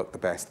seemed to work the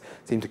best.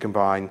 It seemed to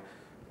combine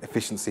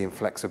efficiency and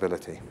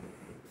flexibility.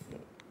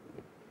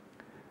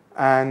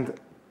 And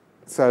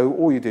so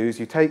all you do is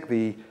you take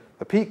the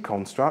peak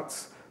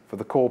constructs for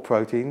the core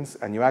proteins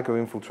and you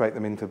agroinfiltrate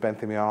them into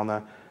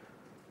benthymiana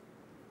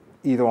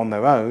either on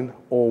their own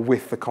or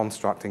with the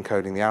construct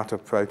encoding the outer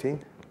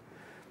protein.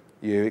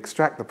 You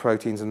extract the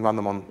proteins and run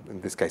them on,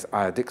 in this case,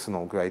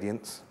 iodixonol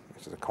gradients,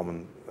 which is a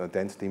common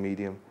density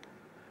medium.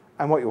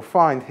 And what you'll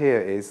find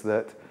here is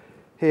that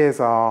here's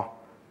our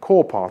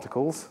core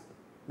particles.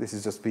 This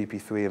is just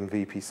VP3 and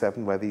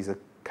VP7, where these are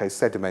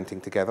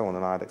co-sedimenting together on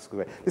an iodixonol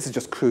gradient. This is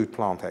just crude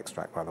plant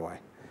extract, by the way.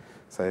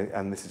 So,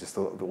 and this is just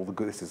all the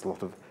good. This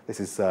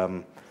is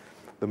the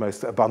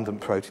most abundant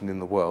protein in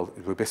the world,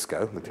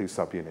 rubisco, the 2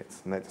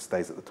 subunits, and that just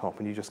stays at the top,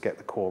 and you just get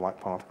the core-like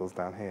particles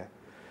down here.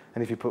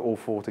 And if you put all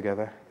 4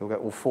 together, you'll get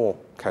all 4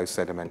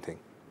 co-sedimenting.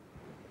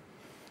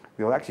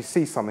 You'll actually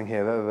see something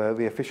here.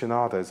 The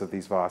aficionados of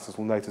these viruses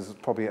will notice there's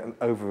probably an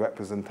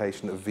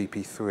overrepresentation of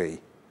VP3.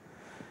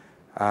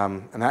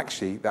 And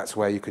actually, that's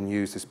where you can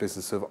use this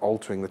business of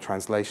altering the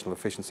translational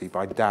efficiency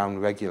by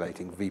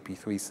down-regulating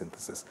VP3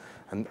 synthesis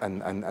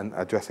and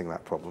addressing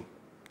that problem.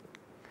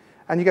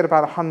 And you get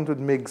about 100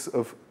 mgs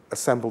of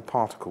assembled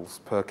particles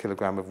per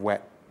kilogram of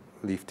wet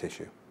leaf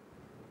tissue.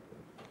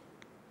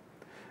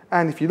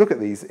 And if you look at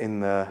these in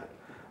the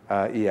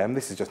EM,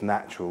 this is just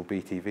natural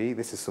BTV.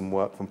 This is some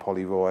work from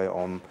Polly Roy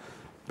on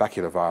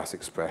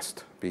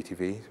baculovirus-expressed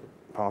BTV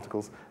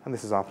particles, and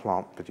this is our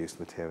plant-produced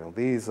material.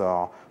 These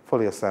are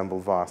fully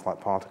assembled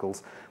virus-like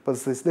particles, but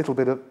there's this little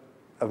bit of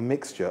a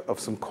mixture of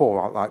some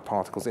core-like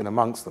particles in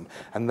amongst them,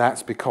 and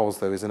that's because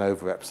there is an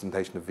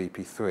overrepresentation of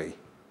VP3.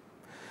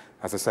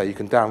 As I say, you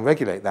can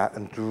down-regulate that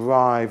and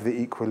drive the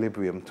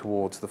equilibrium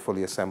towards the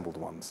fully assembled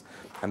ones,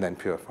 and then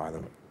purify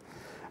them.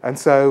 And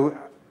so,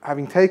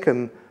 having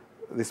taken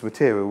this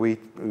material,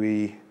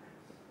 we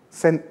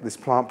sent this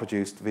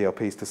plant-produced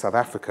VLPs to South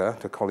Africa,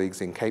 to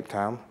colleagues in Cape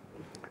Town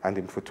and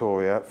in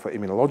Pretoria for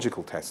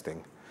immunological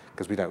testing,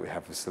 because we don't really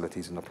have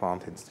facilities in the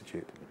Plant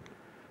Institute.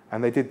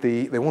 And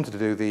they wanted to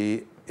do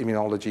the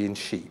immunology in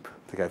sheep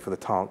to go for the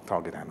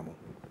target animal.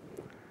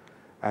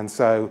 And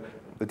so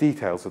the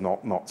details are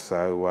not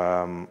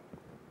so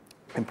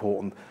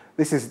important.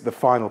 This is the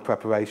final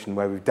preparation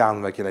where we've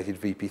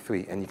down-regulated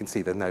VP3, and you can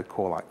see there are no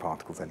core-like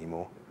particles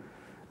anymore.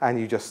 And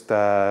you just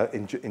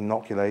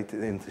inoculate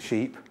it into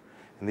sheep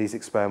in these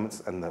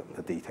experiments, and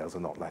the details are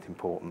not that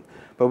important.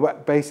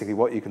 But basically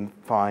what you can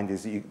find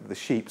is the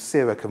sheep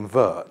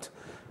seroconvert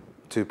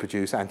to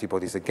produce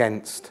antibodies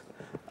against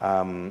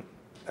the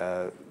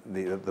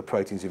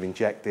proteins you've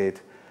injected,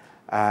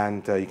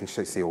 and you can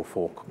see all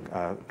 4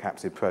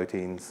 capsid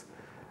proteins.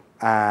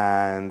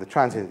 And the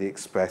transiently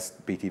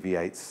expressed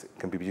BTV8s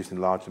can be produced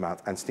in large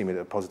amounts and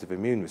stimulate a positive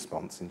immune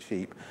response in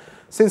sheep.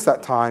 Since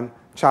that time,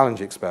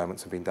 challenge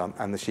experiments have been done,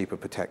 and the sheep are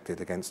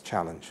protected against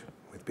challenge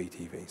with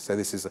BTV. So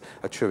this is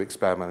a true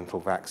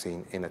experimental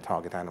vaccine in a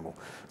target animal.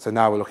 So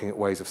now we're looking at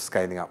ways of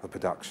scaling up the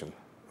production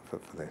for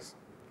this.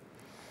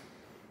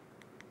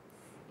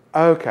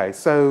 Okay,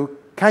 so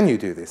can you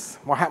do this?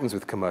 What happens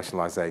with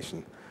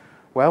commercialization?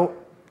 Well,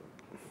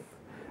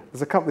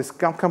 there's this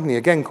company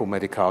again called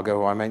Medicago,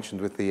 who I mentioned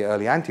with the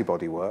early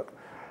antibody work.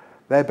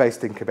 They're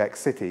based in Quebec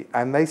City,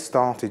 and they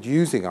started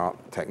using our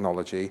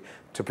technology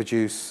to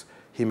produce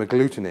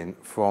hemagglutinin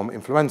from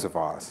influenza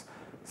virus.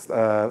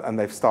 And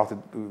they've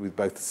started with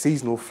both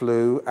seasonal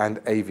flu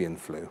and avian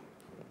flu.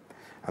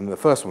 And the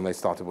first one they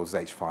started was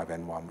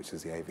H5N1, which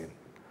is the avian.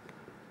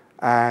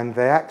 And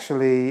they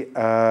actually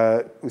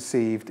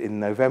received in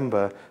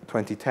November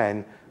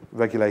 2010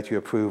 regulatory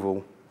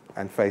approval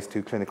and phase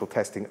 2 clinical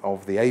testing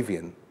of the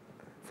avian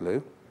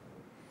flu.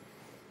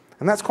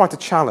 And that's quite a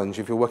challenge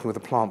if you're working with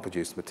a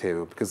plant-produced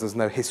material, because there's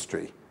no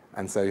history.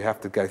 And so you have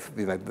to go,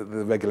 the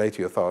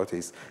regulatory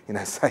authorities,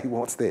 say,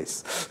 what's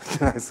this?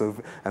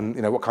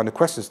 And what kind of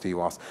questions do you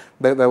ask?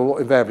 They'll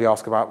invariably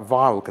ask about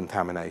viral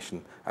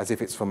contamination, as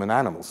if it's from an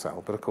animal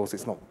cell. But of course,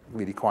 it's not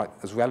really quite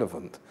as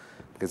relevant,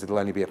 because it'll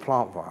only be a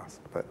plant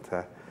virus. But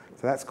so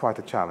that's quite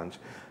a challenge.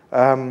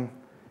 On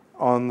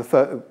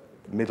the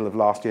middle of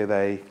last year,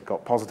 they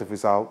got positive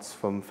results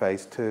from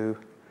phase 2.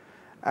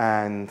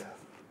 And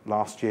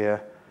last year,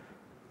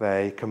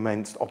 they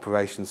commenced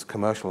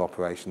commercial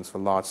operations for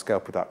large-scale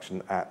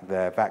production at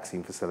their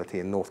vaccine facility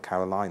in North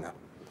Carolina.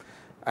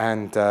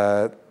 And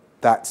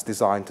that's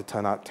designed to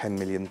turn out 10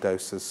 million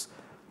doses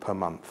per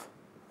month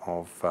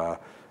of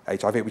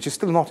HIV, which is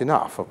still not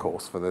enough, of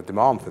course, for the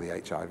demand for the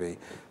HIV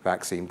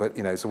vaccine. But,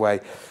 it's a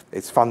way,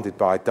 it's funded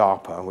by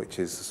DARPA, which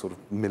is a sort of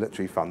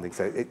military funding.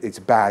 So it's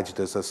badged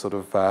as a sort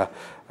of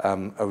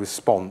a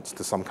response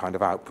to some kind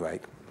of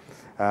outbreak.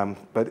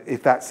 But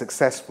if that's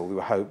successful, we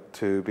hope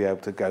to be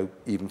able to go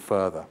even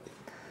further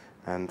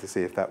and to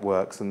see if that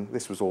works. And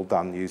this was all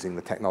done using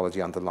the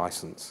technology under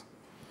license.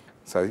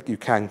 So you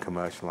can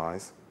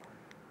commercialize.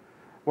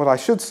 What I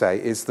should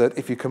say is that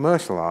if you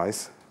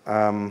commercialize,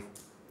 let's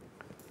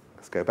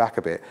go back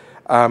a bit,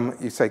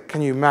 you say,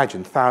 can you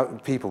imagine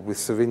people with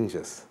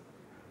syringes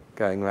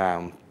going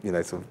around,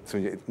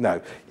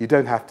 No, you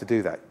don't have to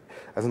do that.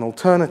 As an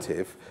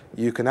alternative,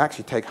 you can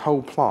actually take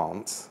whole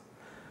plants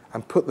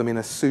and put them in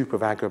a soup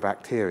of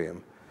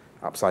agrobacterium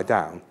upside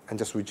down and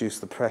just reduce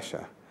the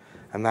pressure.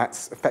 And that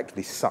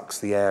effectively sucks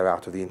the air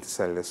out of the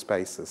intercellular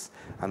spaces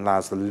and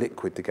allows the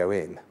liquid to go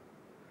in.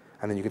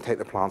 And then you can take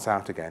the plants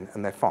out again,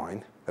 and they're fine.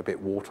 They're a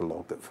bit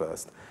waterlogged at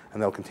first,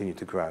 and they'll continue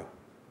to grow.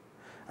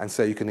 And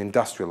so you can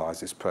industrialize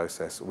this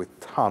process with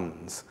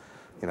tons.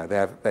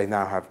 They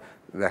now have,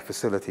 their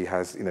facility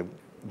has,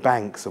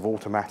 banks of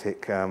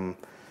automatic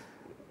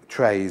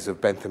trays of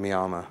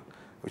benthomiana,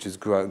 which is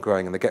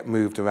growing, and they get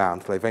moved around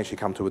until they eventually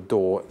come to a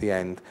door at the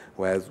end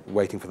where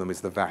waiting for them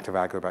is the vat of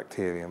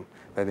agrobacterium.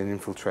 They're then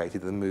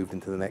infiltrated and moved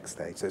into the next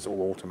stage, so it's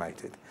all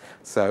automated.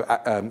 So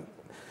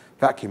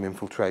vacuum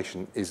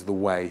infiltration is the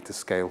way to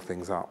scale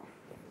things up.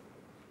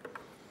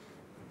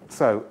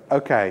 So,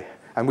 okay,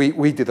 and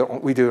we do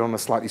it on a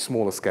slightly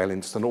smaller scale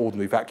in just an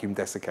ordinary vacuum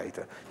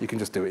desiccator. You can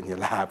just do it in your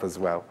lab as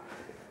well.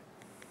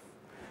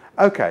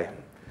 Okay,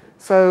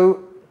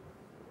 so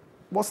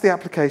what's the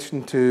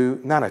application to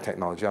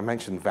nanotechnology? I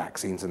mentioned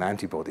vaccines and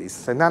antibodies.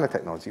 So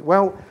nanotechnology,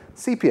 well,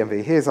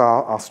 CPMV, here's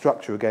our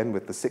structure again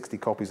with the 60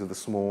 copies of the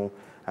small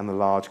and the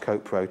large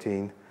coat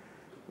protein.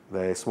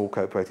 the small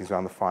coat proteins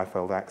around the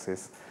 5-fold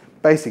axis.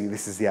 Basically,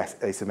 this is the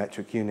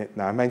asymmetric unit.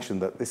 Now, I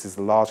mentioned that this is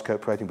the large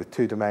coat protein with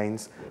 2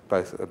 domains,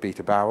 both a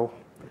beta barrel,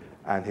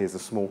 and here's a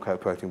small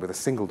coat protein with a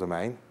single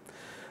domain.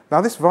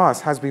 Now, this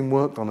virus has been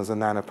worked on as a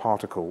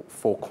nanoparticle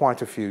for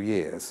quite a few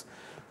years,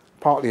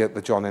 partly at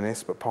the John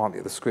Innes, but partly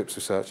at the Scripps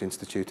Research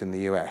Institute in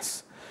the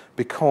US,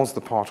 because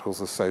the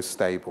particles are so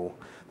stable.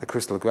 The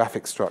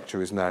crystallographic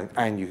structure is known,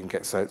 and you can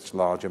get such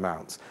large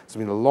amounts. There's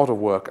been a lot of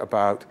work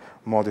about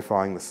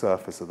modifying the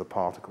surface of the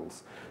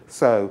particles.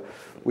 So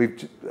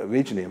we've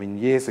originally, I mean,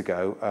 years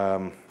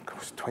ago,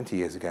 20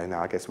 years ago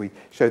now, I guess, we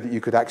showed that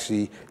you could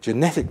actually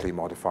genetically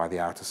modify the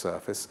outer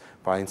surface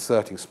by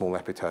inserting small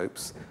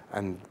epitopes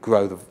and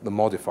grow the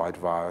modified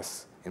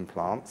virus in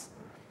plants.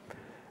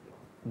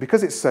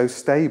 Because it's so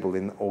stable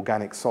in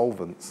organic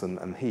solvents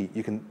and heat,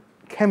 you can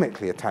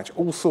chemically attach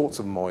all sorts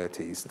of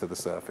moieties to the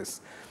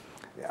surface.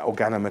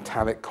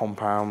 Organometallic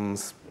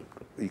compounds,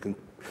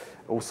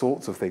 all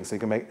sorts of things. So you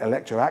can make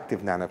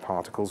electroactive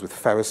nanoparticles with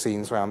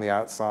ferrocines around the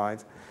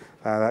outside.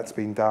 That's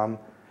been done.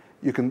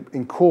 You can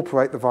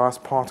incorporate the virus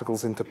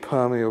particles into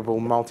permeable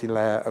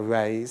multi-layer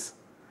arrays,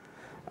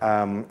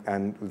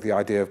 and with the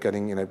idea of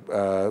getting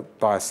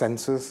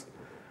biosensors.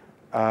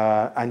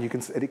 And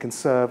it can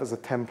serve as a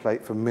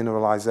template for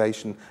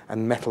mineralization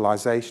and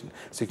metallization.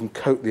 So you can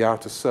coat the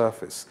outer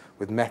surface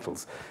with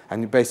metals,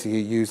 and you're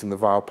basically using the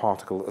viral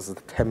particle as a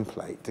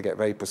template to get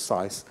very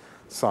precise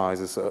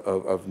sizes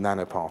of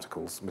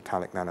nanoparticles,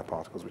 metallic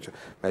nanoparticles, which are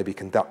maybe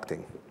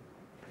conducting.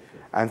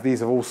 And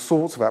these are all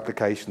sorts of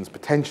applications,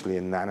 potentially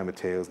in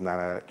nanomaterials,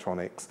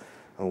 nanoelectronics,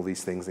 and all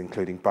these things,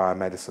 including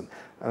biomedicine.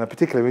 And a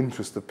particular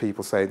interest of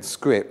people, say, in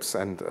Scripps,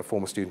 and a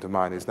former student of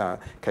mine who's now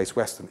Case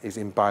Western, is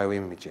in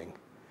bioimaging,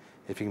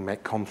 if you can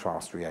make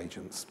contrast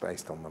reagents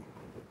based on them.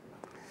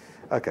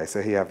 Okay,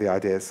 so here you have the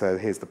idea. So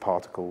here's the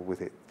particle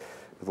with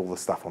all the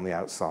stuff on the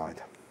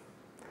outside.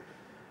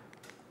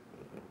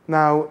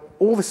 Now,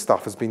 all this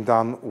stuff has been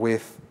done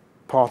with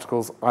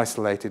particles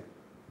isolated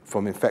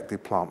from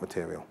infected plant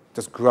material,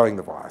 just growing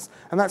the virus.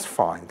 And that's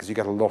fine, because you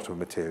get a lot of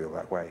material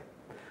that way.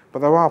 But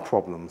there are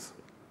problems.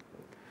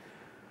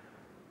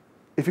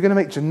 If you're going to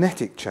make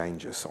genetic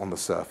changes on the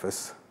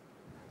surface,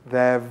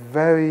 there are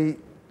very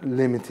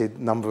limited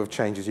number of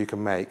changes you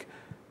can make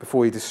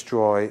before you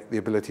destroy the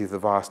ability of the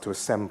virus to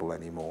assemble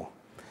anymore.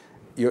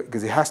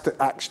 Because it has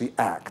to actually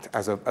act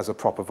as a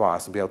proper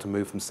virus and be able to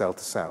move from cell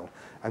to cell.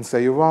 And so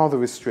you're rather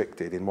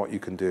restricted in what you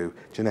can do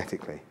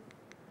genetically.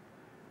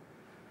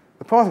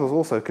 The particles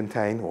also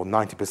contain, or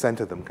 90%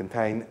 of them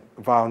contain,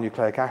 viral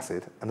nucleic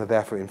acid and are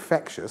therefore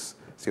infectious.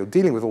 So you're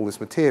dealing with all this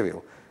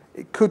material.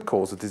 It could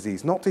cause a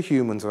disease, not to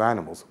humans or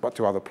animals, but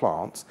to other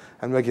plants.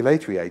 And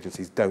regulatory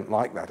agencies don't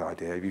like that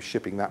idea of you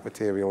shipping that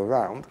material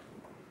around.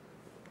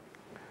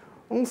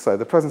 Also,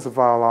 the presence of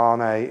viral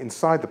RNA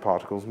inside the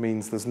particles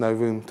means there's no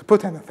room to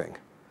put anything.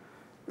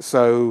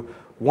 So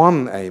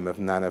one aim of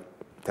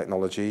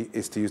nanotechnology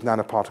is to use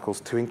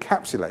nanoparticles to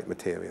encapsulate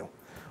material.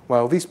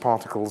 Well, these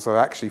particles are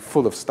actually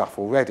full of stuff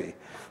already,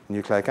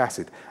 nucleic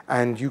acid,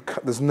 and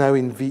there's no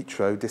in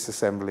vitro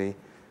disassembly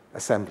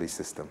assembly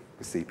system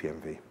with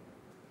CPMV.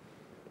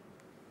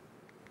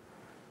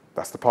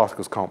 Thus, the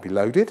particles can't be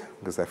loaded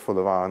because they're full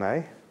of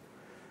RNA.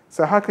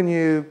 So how can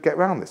you get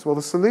around this? Well,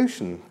 the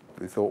solution,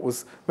 we thought,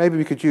 was maybe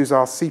we could use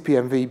our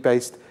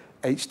CPMV-based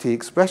HT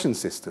expression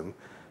system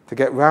to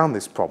get around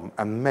this problem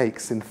and make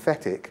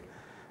synthetic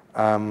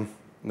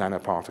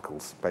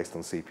nanoparticles based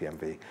on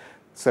CPMV.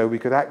 So we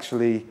could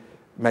actually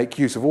make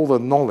use of all the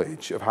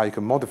knowledge of how you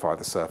can modify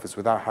the surface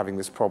without having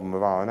this problem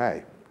of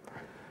RNA.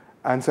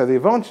 And so the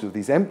advantage of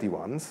these empty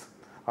ones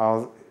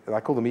are,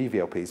 I call them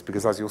EVLPs,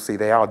 because as you'll see,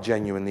 they are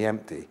genuinely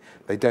empty.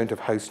 They don't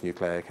have host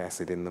nucleic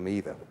acid in them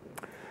either.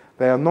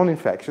 They are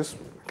non-infectious,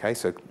 okay,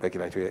 so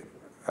regulatory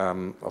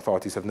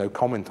authorities have no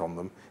comment on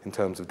them in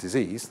terms of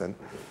disease. Then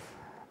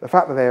the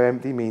fact that they're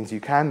empty means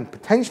you can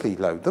potentially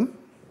load them.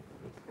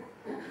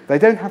 They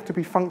don't have to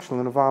be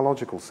functional in a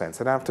biological sense.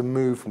 They don't have to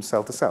move from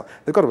cell to cell.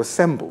 They've got to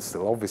assemble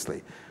still,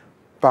 obviously,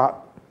 but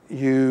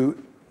you've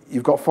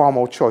got far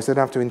more choice. They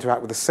don't have to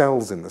interact with the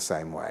cells in the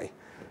same way.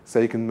 So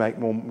you can make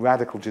more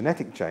radical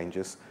genetic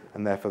changes,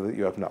 and therefore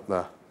you open up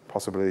the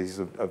possibilities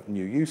of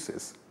new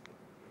uses.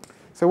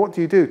 So what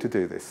do you do to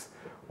do this?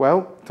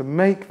 Well, to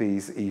make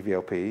these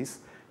EVLPs,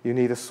 you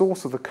need a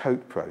source of the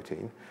coat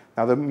protein.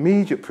 Now, the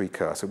immediate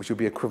precursor, which would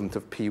be equivalent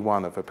of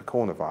P1 of a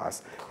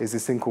picornavirus, is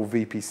this thing called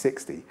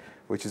VP60,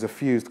 which is a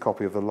fused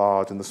copy of the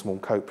large and the small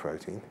coat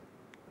protein.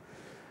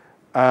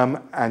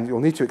 And you'll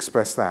need to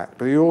express that,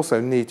 but you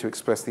also need to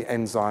express the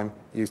enzyme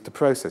used to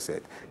process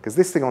it, because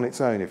this thing on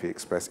its own, if you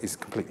express, is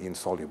completely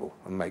insoluble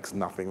and makes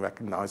nothing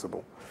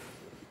recognizable.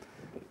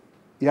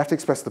 You have to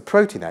express the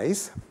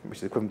proteinase, which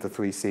is equivalent to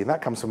 3C, and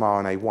that comes from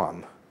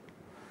RNA1.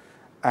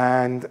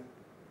 And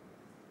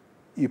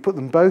you put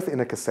them both in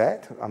a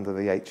cassette under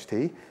the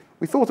HT.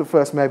 We thought at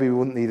first maybe we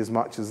wouldn't need as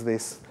much as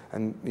this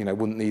and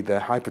wouldn't need the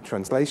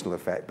hypertranslational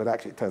effect, but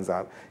actually it turns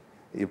out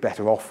you're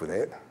better off with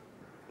it.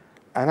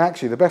 And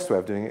actually the best way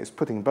of doing it is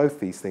putting both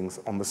these things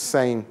on the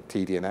same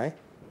tDNA,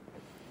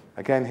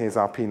 Again, here's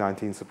our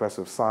P19 suppressor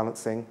of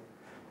silencing.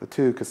 The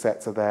 2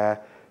 cassettes are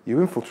there. You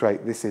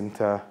infiltrate this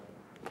into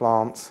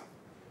plants,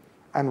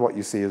 and what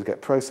you see is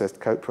get processed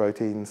coat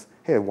proteins.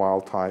 Here,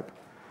 wild type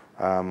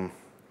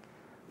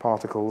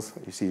particles.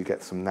 You see you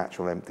get some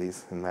natural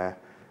empties in there,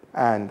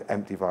 and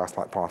empty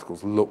virus-like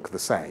particles look the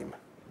same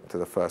to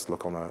the first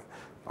look on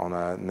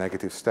a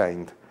negative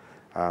stained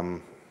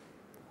TEM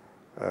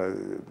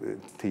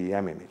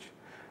image.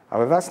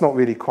 However, that's not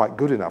really quite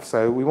good enough,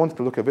 so we wanted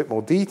to look at a bit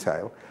more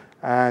detail,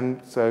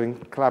 and so in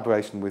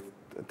collaboration with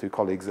 2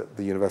 colleagues at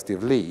the University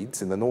of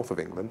Leeds in the north of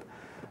England,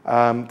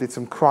 did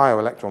some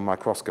cryo-electron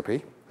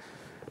microscopy,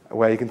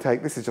 where you can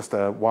take, this is just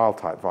a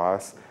wild-type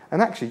virus,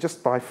 and actually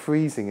just by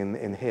freezing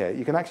in here,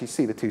 you can actually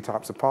see the 2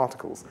 types of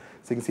particles.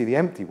 So you can see the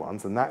empty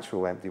ones, the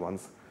natural empty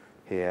ones,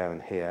 here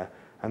and here,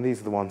 and these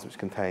are the ones which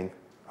contain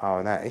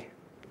RNA,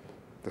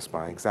 just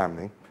by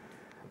examining.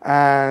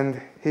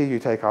 And here you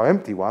take our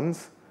empty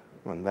ones,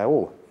 and they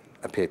all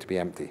appear to be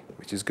empty,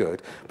 which is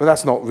good. But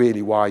that's not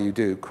really why you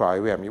do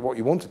cryo-EM. What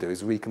you want to do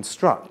is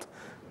reconstruct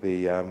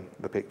the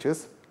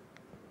pictures.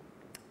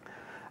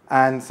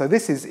 And so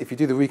this is, if you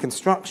do the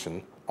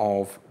reconstruction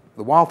of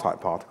the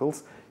wild-type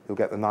particles, you'll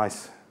get the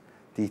nice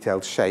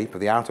detailed shape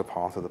of the outer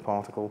part of the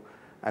particle.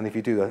 And if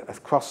you do a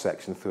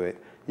cross-section through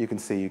it, you can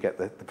see you get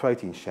the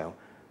protein shell,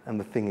 and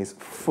the thing is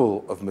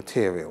full of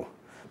material.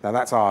 Now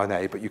that's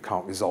RNA, but you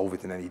can't resolve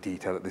it in any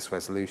detail at this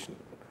resolution.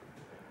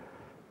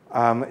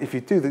 If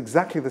you do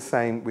exactly the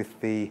same with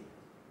the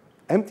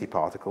empty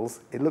particles,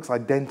 it looks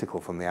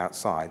identical from the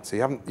outside.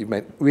 So you've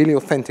made really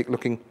authentic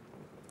looking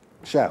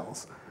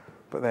shells,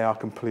 but they are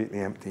completely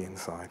empty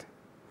inside.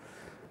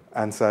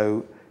 And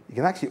so you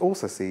can actually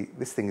also see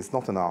this thing is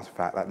not an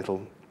artifact, that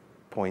little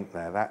point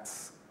there,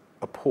 that's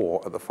a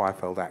pore at the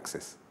 5-fold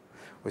axis,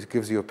 which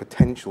gives you a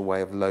potential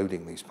way of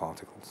loading these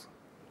particles.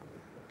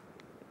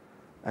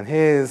 And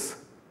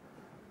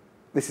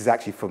this is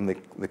actually from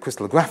the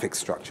crystallographic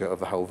structure of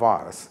the whole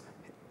virus.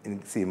 You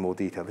can see in more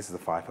detail, this is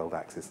the 5-fold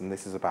axis, and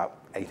this is about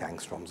 8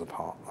 angstroms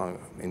apart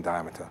in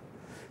diameter.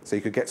 So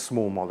you could get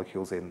small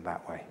molecules in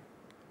that way.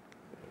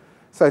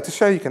 So to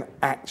show you can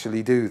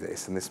actually do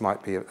this, and this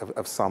might be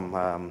of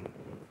some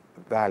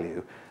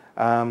value,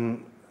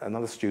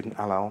 another student,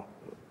 Ala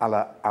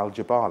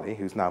Al-Jabali,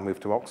 who's now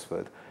moved to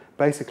Oxford,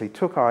 basically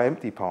took our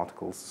empty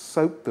particles,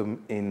 soaked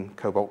them in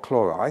cobalt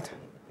chloride,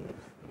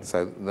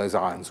 so those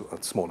ions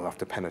are small enough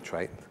to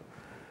penetrate,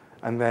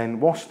 and then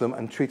washed them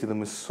and treated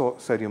them with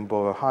sodium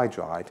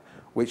borohydride,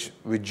 which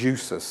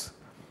reduces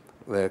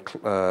the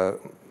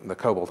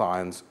cobalt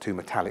ions to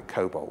metallic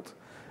cobalt.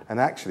 And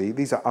actually,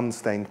 these are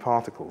unstained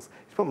particles.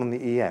 If you put them on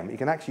the EM, you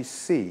can actually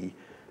see,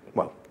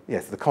 well,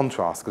 yes, the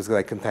contrast, because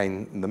they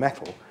contain the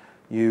metal.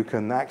 You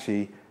can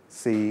actually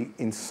see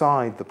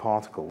inside the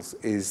particles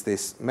is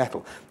this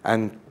metal.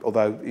 And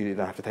although you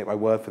don't have to take my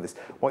word for this,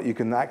 what you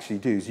can actually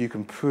do is you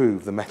can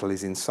prove the metal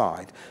is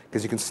inside,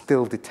 because you can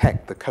still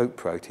detect the coat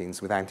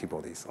proteins with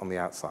antibodies on the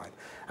outside.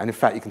 And in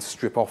fact, you can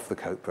strip off the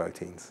coat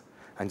proteins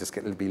and just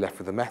be left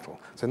with the metal.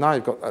 So now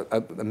you've got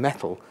a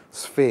metal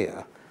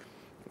sphere,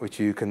 which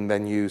you can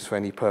then use for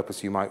any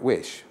purpose you might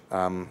wish,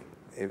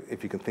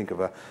 if you can think of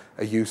a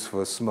use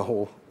for a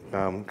small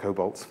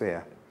cobalt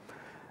sphere.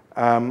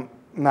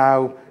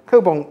 Now,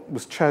 cobalt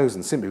was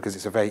chosen simply because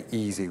it's a very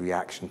easy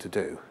reaction to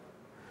do.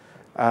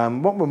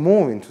 What we're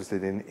more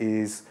interested in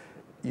is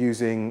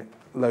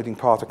loading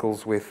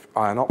particles with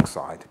iron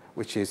oxide,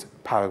 which is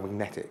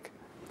paramagnetic.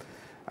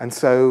 And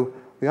so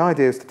the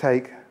idea is to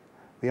take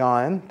the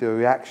iron, do a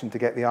reaction to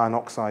get the iron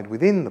oxide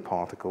within the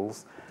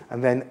particles,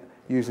 and then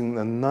using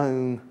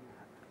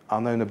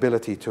our known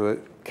ability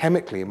to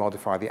chemically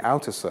modify the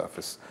outer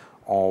surface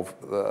of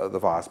the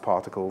virus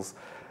particles,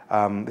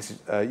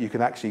 you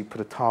can actually put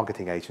a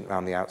targeting agent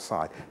around the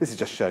outside. This is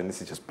just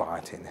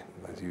biotin,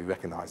 as you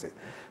recognize it.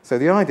 So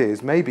the idea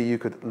is maybe you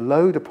could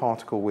load a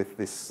particle with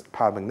this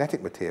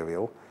paramagnetic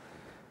material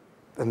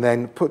and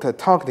then put a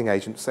targeting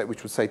agent,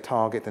 which would say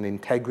target an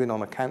integrin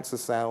on a cancer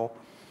cell,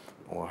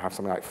 or have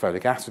something like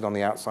folic acid on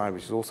the outside,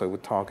 which also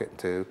would target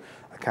to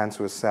a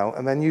cancerous cell,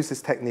 and then use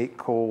this technique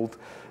called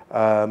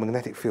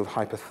magnetic field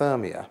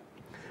hypothermia,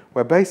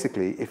 where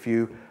basically if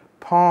you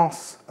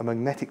pass a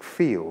magnetic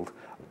field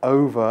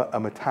over a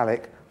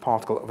metallic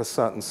particle of a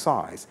certain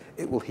size,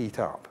 it will heat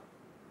up.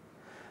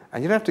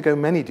 And you don't have to go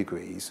many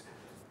degrees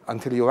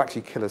until you'll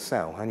actually kill a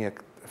cell, only a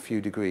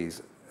few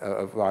degrees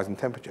of rise in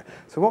temperature.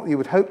 So what you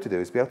would hope to do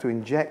is be able to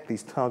inject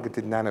these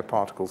targeted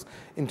nanoparticles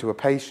into a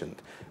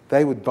patient.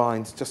 They would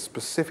bind just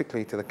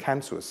specifically to the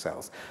cancerous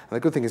cells. And the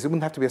good thing is it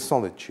wouldn't have to be a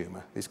solid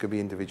tumor. These could be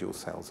individual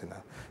cells in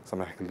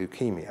something like a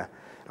leukemia.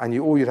 And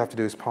all you'd have to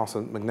do is pass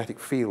a magnetic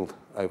field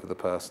over the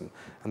person,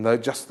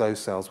 and just those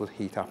cells would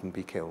heat up and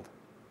be killed.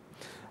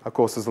 Of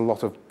course, there's a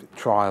lot of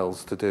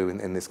trials to do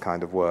in this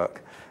kind of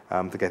work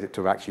to get it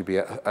to actually be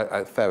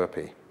a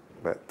therapy.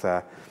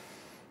 But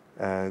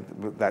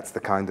that's the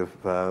kind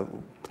of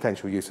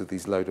potential use of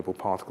these loadable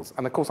particles.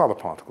 And of course, other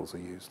particles are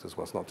used as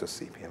well. It's not just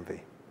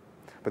CPMV.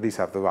 But these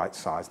have the right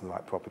size and the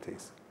right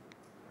properties.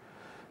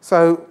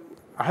 So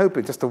I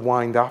hope, just to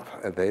wind up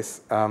at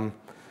this,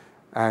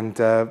 And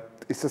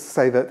it's just to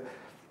say that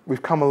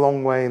we've come a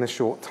long way in a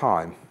short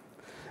time.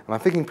 And I'm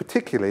thinking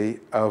particularly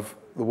of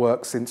the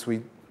work since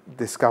we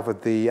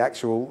discovered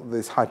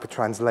this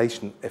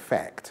hypertranslation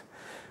effect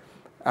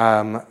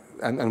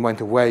and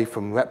went away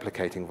from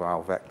replicating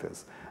viral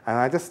vectors. And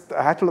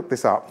I had to look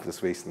this up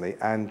just recently,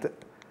 and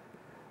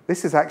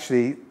this is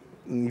actually,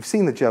 you've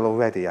seen the gel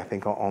already, I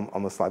think,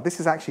 on the slide. This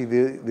is actually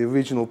the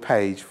original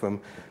page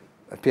from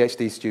a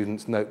PhD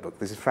student's notebook.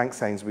 This is Frank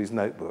Sainsbury's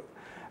notebook.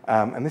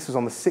 And this was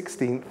on the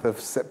 16th of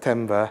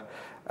September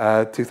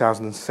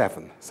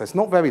 2007. So it's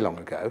not very long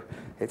ago.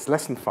 It's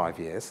less than 5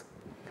 years.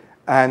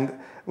 And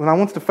when I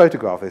wanted to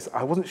photograph this,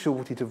 I wasn't sure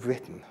what he'd have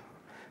written,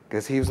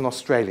 because he was an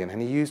Australian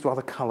and he used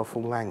rather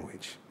colourful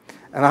language.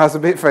 And I was a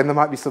bit afraid there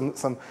might be some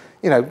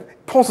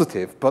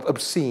positive but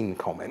obscene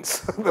comments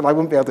that I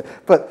wouldn't be able to,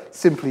 but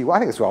simply, I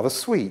think it's rather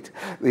sweet.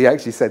 He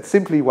actually said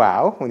simply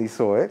wow when he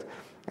saw it,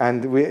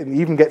 and it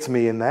even gets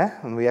me in there,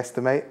 and we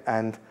estimate,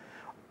 and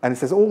it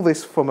says all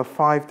this from a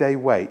 5-day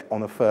wait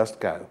on a first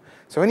go.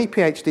 So any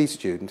PhD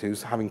student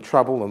who's having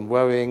trouble and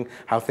worrying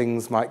how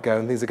things might go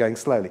and things are going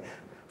slowly,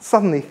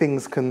 suddenly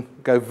things can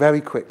go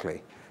very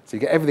quickly. So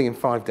you get everything in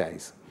 5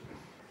 days.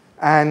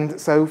 And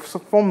so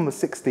from the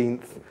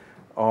 16th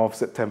of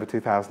September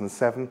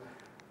 2007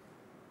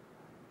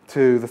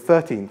 to the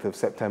 13th of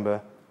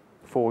September,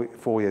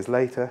 four years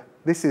later,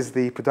 this is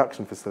the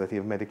production facility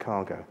of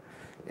Medicago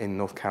in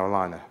North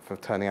Carolina for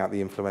turning out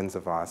the influenza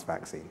virus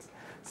vaccines.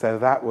 So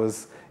that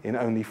was in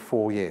only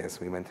 4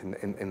 years we went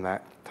in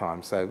that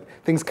time. So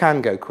things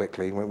can go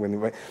quickly.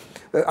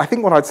 I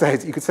think what I'd say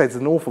is you could say it's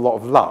an awful lot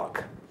of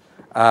luck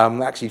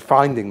actually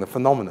finding the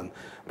phenomenon.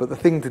 But the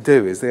thing to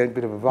do is, the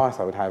bit of advice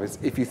I would have is,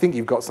 if you think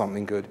you've got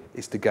something good,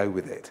 is to go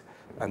with it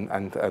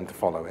and to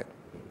follow it.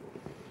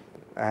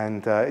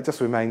 And it just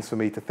remains for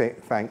me to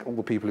thank all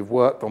the people who've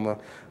worked on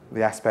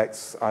the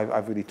aspects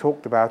I've really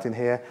talked about in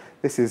here.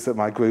 This is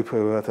my group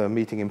who were at a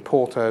meeting in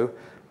Porto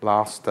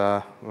last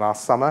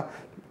summer,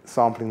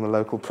 sampling the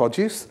local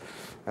produce,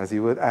 as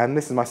you would. And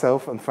this is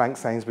myself and Frank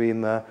Sainsbury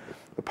in the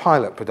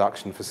pilot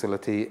production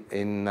facility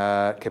in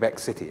Quebec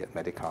City at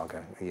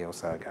Medicago a year or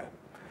so ago.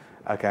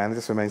 Okay, and it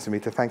just remains for me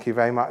to thank you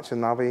very much,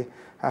 and I'll be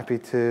happy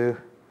to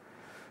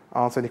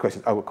answer any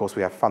questions. Oh, of course,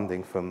 we have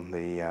funding from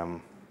the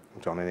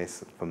John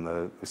Innes, from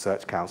the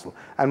Research Council,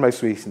 and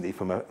most recently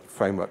from a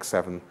Framework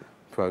 7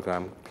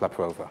 program, La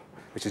Prova,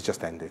 which has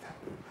just ended.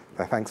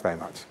 So thanks very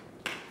much.